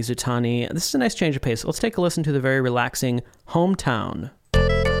Yamashita and Mizutani. This is a nice change of pace. Let's take a listen to the very relaxing Hometown.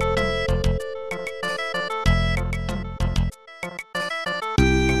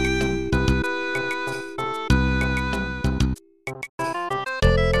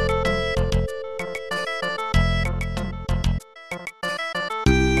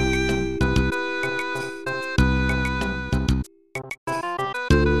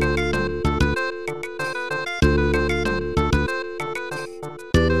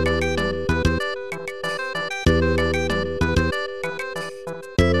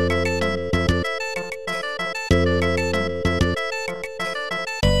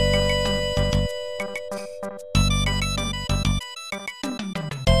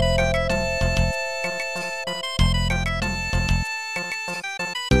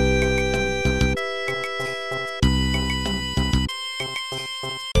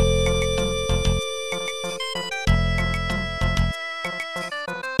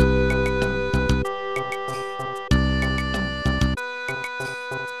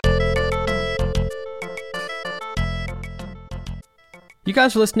 You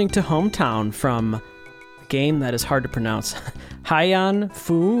guys are listening to Hometown from a game that is hard to pronounce. Heian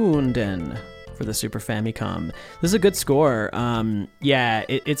Fuunden for the Super Famicom. This is a good score.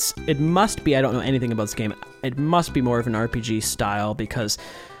 It must be, I don't know anything about this game, it must be more of an RPG style because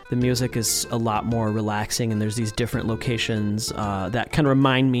the music is a lot more relaxing and there's these different locations that kind of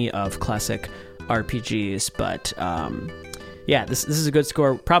remind me of classic RPGs, but this is a good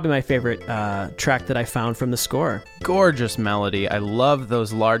score. Probably my favorite track that I found from the score. Gorgeous melody. I love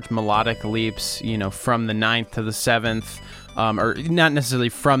those large melodic leaps, from the 9th to the 7th. Or not necessarily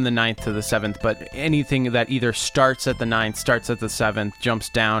from the 9th to the 7th, but anything that either starts at the 9th, starts at the 7th, jumps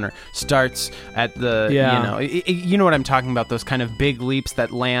down, or starts at the, you know what I'm talking about, those kind of big leaps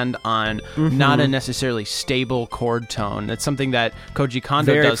that land on not a necessarily stable chord tone. It's something that Koji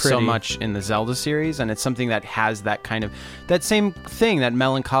Kondo does so much in the Zelda series, and it's something that has that kind of, that same thing, that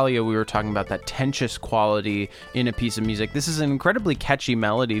melancholia we were talking about, that tensious quality in a piece of music. This is an incredibly catchy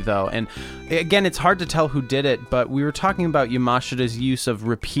melody, though, and again, it's hard to tell who did it, but we were talking about about Yamashita's use of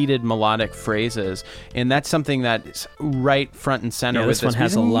repeated melodic phrases, and that's something that's right front and center. Yeah, with this one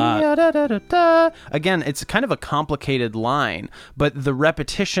has a lot. Again, it's kind of a complicated line, but the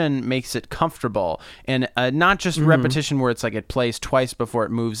repetition makes it comfortable, and not just repetition where it's like it plays twice before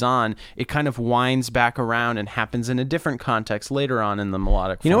it moves on. It kind of winds back around and happens in a different context later on in the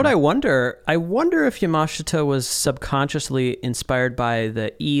melodic You know what format. I wonder if Yamashita was subconsciously inspired by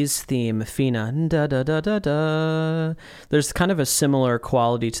the Ease theme, Fina. Da, da, da, da, da. There's kind of a similar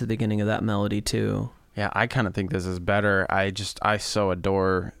quality to the beginning of that melody too. Yeah, I kind of think this is better. I so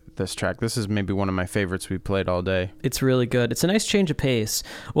adore this track. This is maybe one of my favorites we played all day. It's really good. It's a nice change of pace.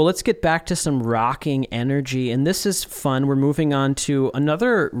 Well, let's get back to some rocking energy, and this is fun. We're moving on to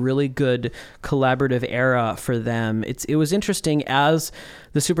another really good collaborative era for them. It was interesting as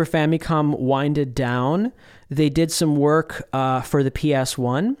the Super Famicom winded down. They did some work for the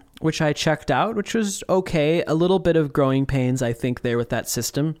PS1, which I checked out, which was okay. A little bit of growing pains, I think, there with that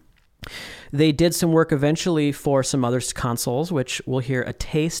system. They did some work eventually for some other consoles, which we'll hear a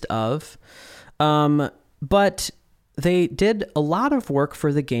taste of. But they did a lot of work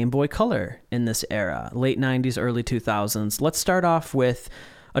for the Game Boy Color in this era, late 90s, early 2000s. Let's start off with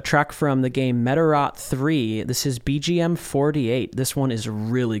a track from the game Meteorot 3. This is BGM 48. This one is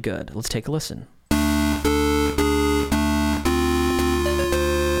really good. Let's take a listen.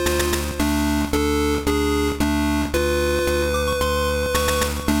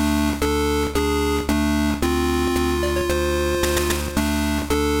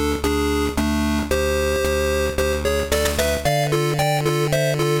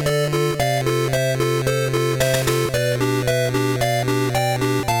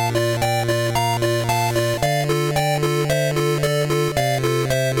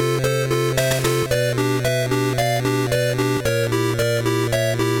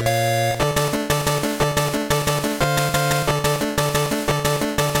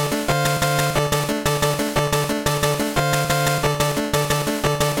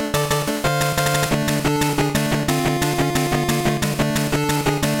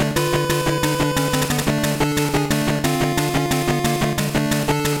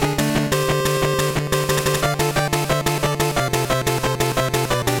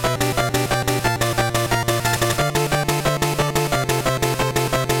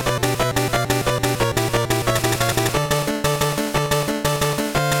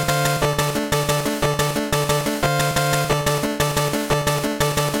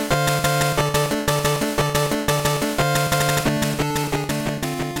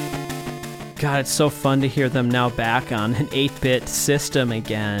 God, it's so fun to hear them now back on an 8-bit system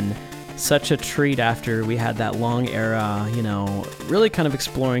again. Such a treat after we had that long era, really kind of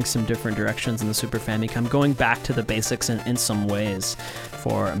exploring some different directions in the Super Famicom, going back to the basics in some ways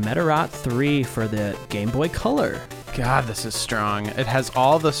for Meteorot 3 for the Game Boy Color. God, this is strong. It has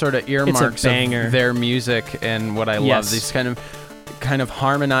all the sort of earmarks of their music and what I love. These kind of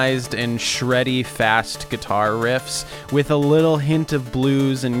harmonized and shreddy fast guitar riffs with a little hint of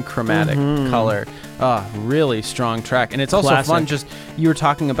blues and chromatic color. Really strong track. And it's also fun, just you were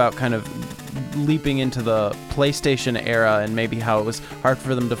talking about kind of leaping into the PlayStation era and maybe how it was hard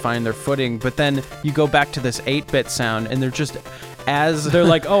for them to find their footing, but then you go back to this 8-bit sound and they're just they're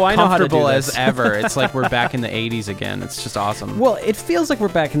like, oh, I know how to do this. As ever. It's like we're back in the 80s again. It's just awesome. Well, it feels like we're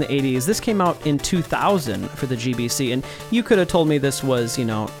back in the 80s. This came out in 2000 for the GBC, and you could have told me this was,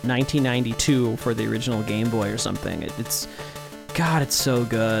 1992 for the original Game Boy or something. It's so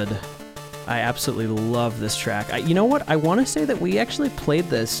good. I absolutely love this track. You know what? I want to say that we actually played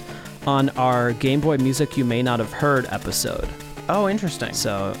this on our Game Boy Music You May Not Have Heard episode. Oh, interesting.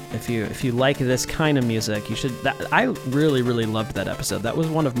 So if you like this kind of music, you should. I really, really loved that episode. That was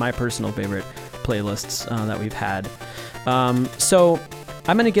one of my personal favorite playlists that we've had. So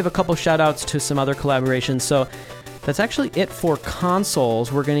I'm going to give a couple shout outs to some other collaborations. So that's actually it for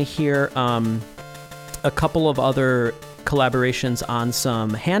consoles. We're going to hear a couple of other collaborations on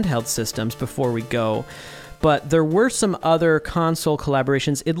some handheld systems before we go. But there were some other console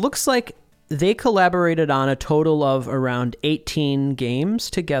collaborations. It looks like they collaborated on a total of around 18 games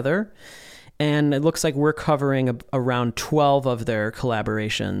together, and it looks like we're covering around 12 of their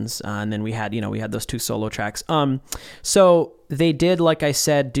collaborations. And then we had those 2 solo tracks. So they did, like I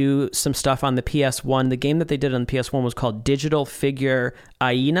said, do some stuff on the PS1. The game that they did on the PS1 was called Digital Figure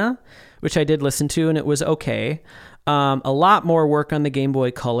Aina, which I did listen to, and it was okay. A lot more work on the Game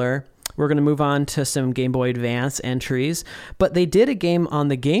Boy Color. we're going to move on to some Game Boy Advance entries. But they did a game on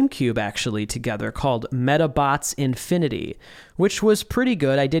the GameCube, actually, together called Metabots Infinity, which was pretty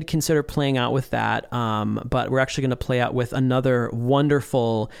good. I did consider playing out with that, but we're actually going to play out with another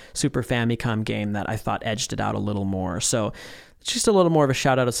wonderful Super Famicom game that I thought edged it out a little more. So it's just a little more of a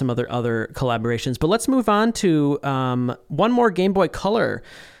shout out of some other collaborations. But let's move on to one more Game Boy Color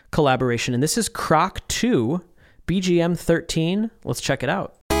collaboration, and this is Croc 2, BGM 13. Let's check it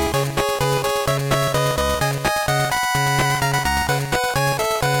out.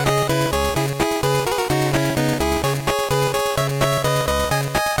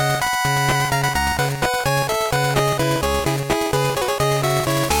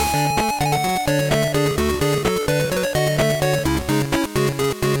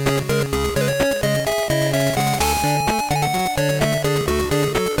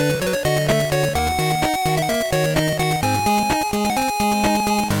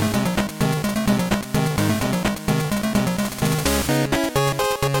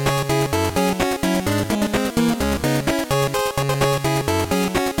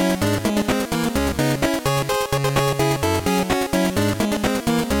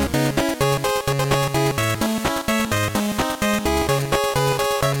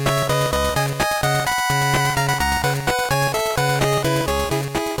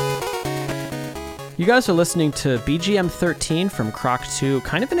 You guys are listening to BGM 13 from Croc 2,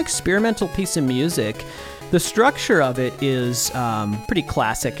 kind of an experimental piece of music. The structure of it is pretty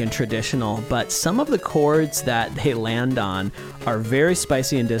classic and traditional, but some of the chords that they land on are very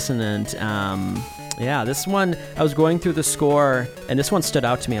spicy and dissonant. Yeah, this one, I was going through the score, and this one stood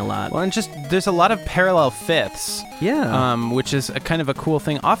out to me a lot. Well, and just, there's a lot of parallel fifths. Yeah. Which is a kind of a cool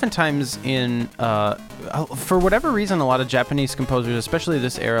thing. Oftentimes for whatever reason, a lot of Japanese composers, especially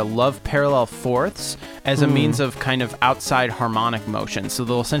this era, love parallel fourths as a means of kind of outside harmonic motion. So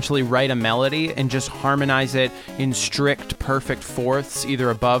they'll essentially write a melody and just harmonize it in strict, perfect fourths, either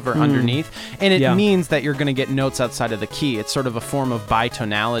above or underneath. And it means that you're going to get notes outside of the key. It's sort of a form of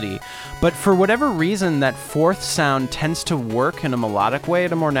bitonality. But for whatever reason, that fourth sound tends to work in a melodic way,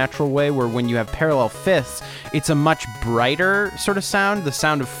 in a more natural way, where when you have parallel fifths, it's a much brighter sort of sound. The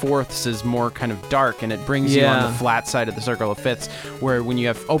sound of fourths is more kind of dark, and it brings you on the flat side of the circle of fifths, where when you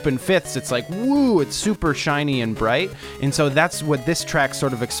have open fifths, it's like, woo, it's super shiny and bright. And so that's what this track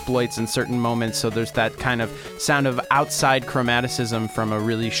sort of exploits in certain moments. So there's that kind of sound of outside chromaticism from a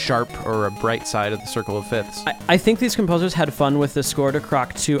really sharp or a bright side of the circle of fifths. I think these composers had fun with the score to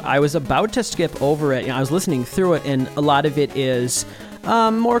Croc 2. I was about to skip over it. I was listening through it, and a lot of it is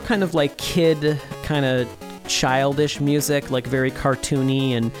more kind of like kid, kind of childish music, like very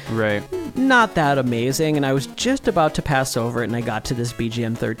cartoony and not that amazing. And I was just about to pass over it, and I got to this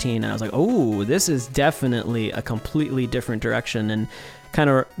BGM 13, and I was like, oh, this is definitely a completely different direction, and kind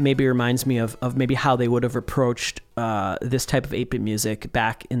of maybe reminds me of maybe how they would have approached this type of 8-bit music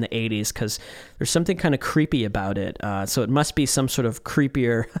back in the 80s, because there's something kind of creepy about it. So it must be some sort of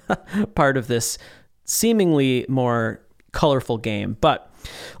creepier part of this seemingly more colorful game. But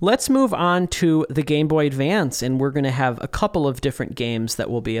let's move on to the Game Boy Advance, and we're going to have a couple of different games that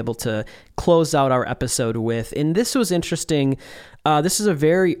we'll be able to close out our episode with. And this was interesting. This is a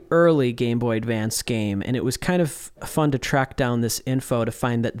very early Game Boy Advance game, and it was kind of fun to track down this info to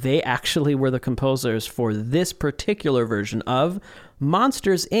find that they actually were the composers for this particular version of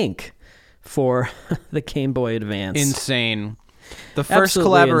Monsters, Inc. for the Game Boy Advance. Insane. The first Absolutely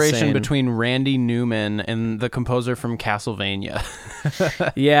collaboration insane. between Randy Newman and the composer from Castlevania.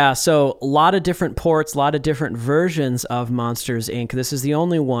 Yeah, so a lot of different ports, a lot of different versions of Monsters, Inc. This is the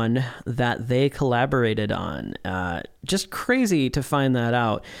only one that they collaborated on. Just crazy to find that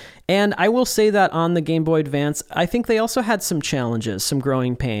out. And I will say that on the Game Boy Advance, I think they also had some challenges, some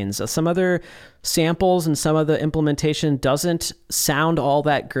growing pains. Some other samples and some of the implementation doesn't sound all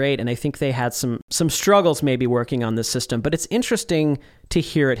that great, and I think they had some struggles maybe working on this system. But it's interesting to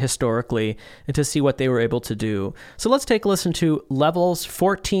hear it historically and to see what they were able to do. So let's take a listen to levels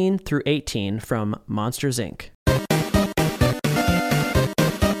 14 through 18 from Monsters, Inc.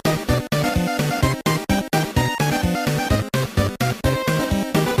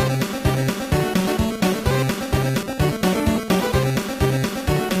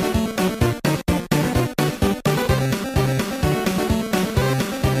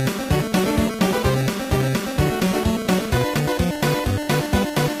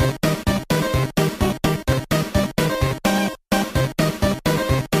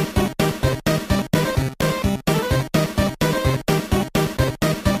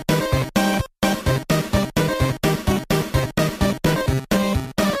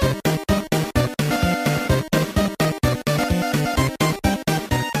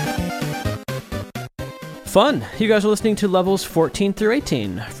 Fun. You guys are listening to levels 14 through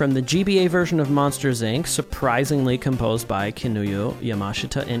 18 from the GBA version of Monsters, Inc., surprisingly composed by Kinuyo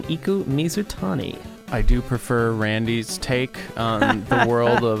Yamashita and Iku Mizutani. I do prefer Randy's take on the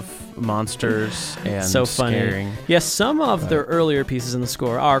world of monsters and so funny. scaring. Yes, some of the earlier pieces in the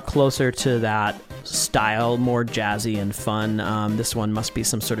score are closer to that style, more jazzy and fun. This one must be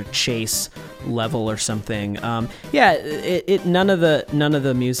some sort of chase level or something. None of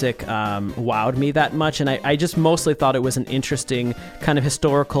the music wowed me that much, and I just mostly thought it was an interesting kind of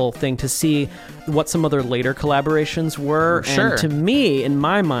historical thing to see what some other later collaborations were. Sure. And to me, in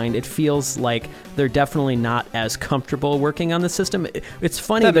my mind, it feels like they're definitely not as comfortable working on the system. It's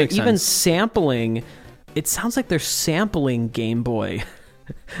funny, That they're makes even sense. sampling. It sounds like they're sampling Game Boy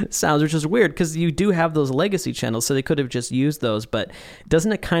sounds, which is weird because you do have those legacy channels, so they could have just used those. But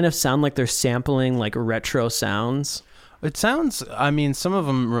doesn't it kind of sound like they're sampling like retro sounds? It sounds, I mean, some of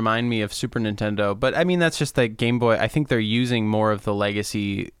them remind me of Super Nintendo, but I mean, that's just the Game Boy. I think they're using more of the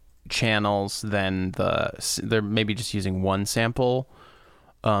legacy channels than they're maybe just using one sample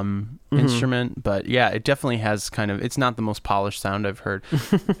instrument. But yeah, it definitely has it's not the most polished sound I've heard.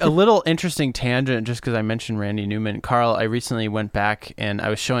 A little interesting tangent, just because I mentioned Randy Newman. Carl, I recently went back and I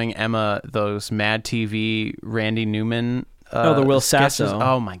was showing Emma those Mad TV Randy Newman the Will sketches. Sasso.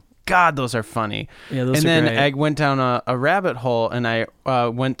 Oh my God, those are funny. Yeah, those and are then great. I went down a rabbit hole and I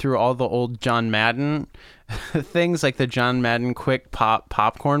went through all the old John Madden things, like the John Madden quick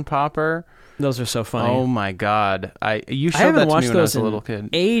popcorn popper. Those are so funny. Oh my God! You I showed haven't that to me watched when I was those a in little kid.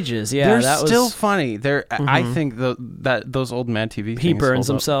 ages. Yeah, They're that still was funny. I think that those old Mad TV. he things burns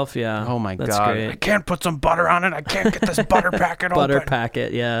hold up. himself. Yeah. Oh my That's God! great. I can't put some butter on it. I can't get this butter packet Butter open.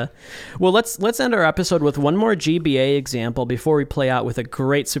 packet, yeah. Well, let's end our episode with one more GBA example before we play out with a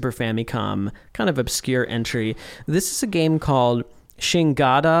great Super Famicom kind of obscure entry. This is a game called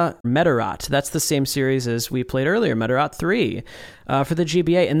Shingada Meteorot. That's the same series as we played earlier, Meteorot 3, for the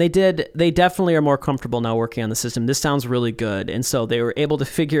GBA. And they definitely are more comfortable now working on the system. This sounds really good. And so they were able to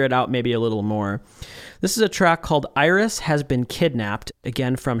figure it out maybe a little more. This is a track called Iris Has Been Kidnapped,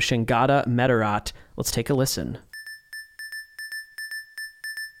 again from Shingada Meteorot. Let's take a listen.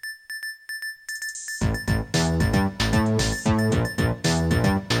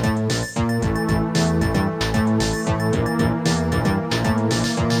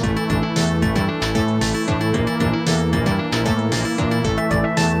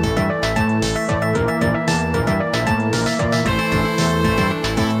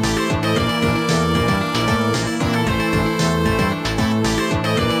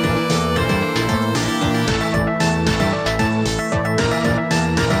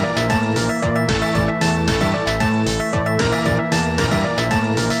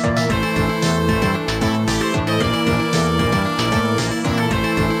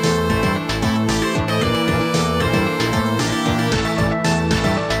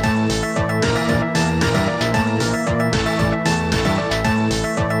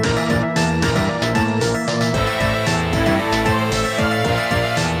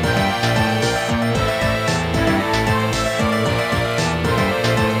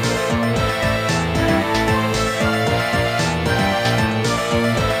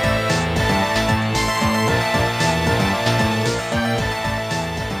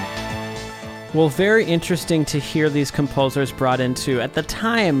 Well, very interesting to hear these composers brought into, at the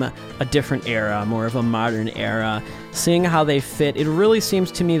time, a different era, more of a modern era. Seeing how they fit, it really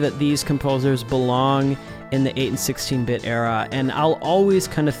seems to me that these composers belong in the 8 and 16-bit era, and I'll always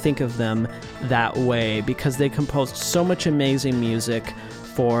kind of think of them that way because they composed so much amazing music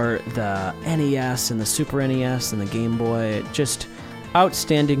for the NES and the Super NES and the Game Boy. Just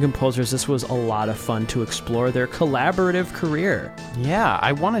outstanding composers. This was a lot of fun to explore their collaborative career. Yeah,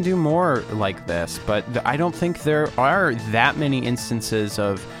 I want to do more like this, but I don't think there are that many instances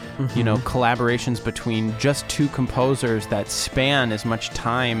of, collaborations between just two composers that span as much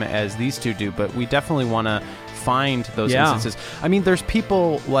time as these two do. But we definitely want to find those instances. I mean, there's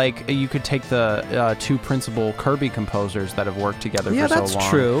people like, you could take the two principal Kirby composers that have worked together for so long. Yeah, that's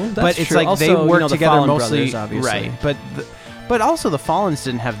true. But it's true. like Also, they work the together Fallen mostly, Brothers, obviously. right? But also the Fallens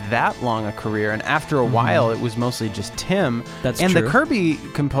didn't have that long a career, and after a while, it was mostly just Tim. That's and true. the Kirby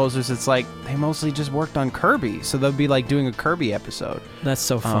composers, it's like they mostly just worked on Kirby, so they'll be like doing a Kirby episode. That's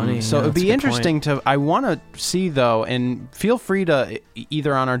so funny. So Yeah, it'd that's a be good interesting point. I want to see though, and feel free to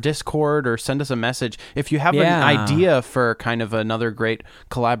either on our Discord or send us a message if you have an idea for kind of another great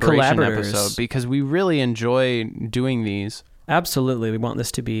collaboration Collaborators. episode, because we really enjoy doing these. Absolutely. We want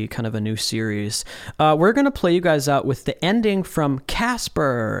this to be kind of a new series. We're going to play you guys out with the ending from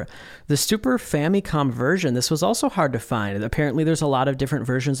Casper, the Super Famicom version. This was also hard to find. Apparently, there's a lot of different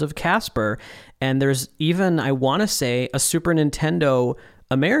versions of Casper, and there's even, I want to say, a Super Nintendo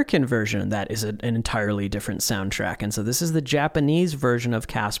American version that is an entirely different soundtrack. And so this is the Japanese version of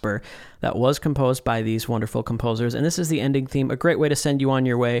Casper that was composed by these wonderful composers. And this is the ending theme, a great way to send you on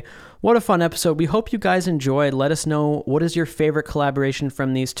your way. What a fun episode. We hope you guys enjoyed. Let us know what is your favorite collaboration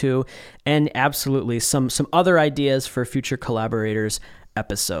from these two, and absolutely some other ideas for future collaborators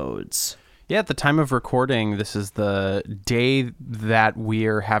episodes. Yeah, at the time of recording, this is the day that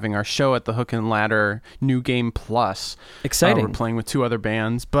we're having our show at the Hook and Ladder New Game Plus. Exciting. We're playing with 2 other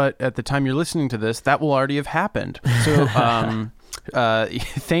bands, but at the time you're listening to this, that will already have happened. So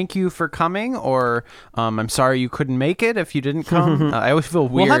thank you for coming, or I'm sorry you couldn't make it if you didn't come. I always feel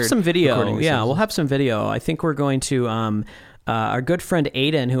weird. We'll have some video. Yeah, we'll have some video. I think we're going to... our good friend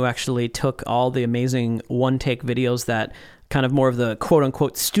Aiden, who actually took all the amazing one-take videos that kind of more of the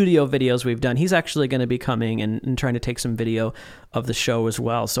quote-unquote studio videos we've done, he's actually going to be coming and trying to take some video of the show as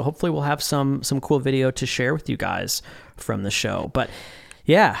well. So hopefully we'll have some cool video to share with you guys from the show. But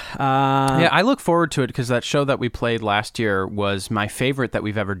yeah. I look forward to it because that show that we played last year was my favorite that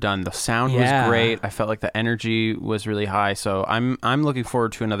we've ever done. The sound was great. I felt like the energy was really high. So I'm looking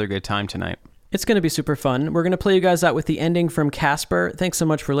forward to another good time tonight. It's going to be super fun. We're going to play you guys out with the ending from Casper. Thanks so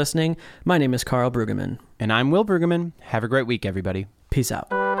much for listening. My name is Carl Brueggemann. And I'm Will Brueggemann. Have a great week, everybody. Peace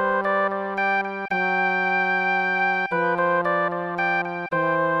out.